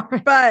jeans, sorry.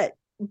 but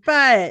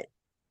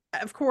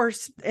of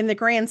course, in the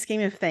grand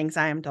scheme of things,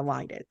 I am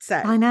delighted. So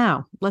I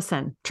know.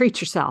 Listen, treat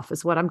yourself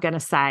is what I'm going to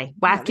say.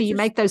 Well, Yeah, after you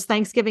make those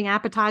Thanksgiving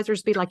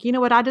appetizers, be like, you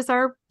know what I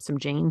deserve? Some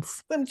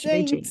jeans. some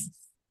New jeans.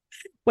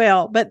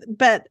 Well,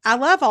 but I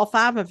love all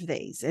 5 of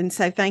these, and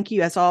so thank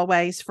you as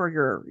always for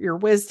your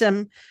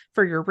wisdom,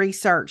 for your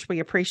research. We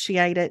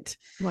appreciate it.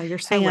 Well, you're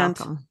so And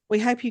welcome. we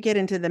hope you get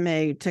into the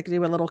mood to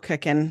do a little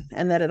cooking,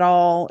 and that it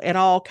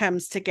all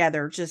comes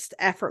together just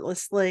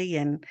effortlessly,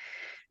 and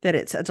that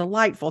it's a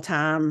delightful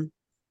time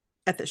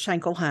at the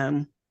Schenkel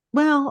home.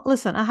 Well,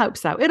 listen, I hope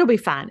so. It'll be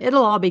fine.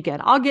 It'll all be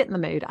good. I'll get in the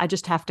mood. I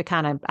just have to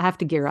I have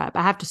to gear up.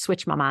 I have to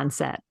switch my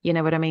mindset. You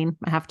know what I mean?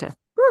 I have to.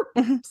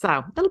 Mhm.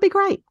 So it'll be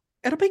great.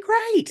 It'll be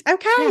great.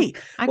 Okay.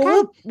 Yeah. Okay.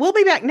 Well, we'll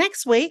be back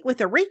next week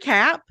with a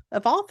recap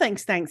of all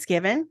things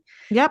Thanksgiving.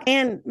 Yep.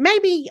 And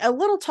maybe a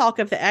little talk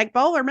of the Egg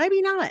Bowl, or maybe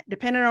not,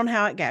 depending on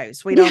how it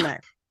goes. We don't know.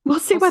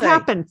 We'll see what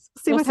happens.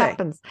 We'll What see.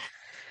 happens.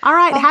 All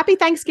right. Well, Happy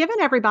Thanksgiving,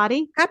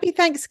 everybody. Happy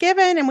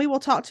Thanksgiving, and we will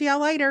talk to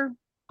y'all later.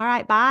 All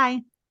right.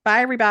 Bye.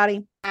 Bye,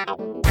 everybody.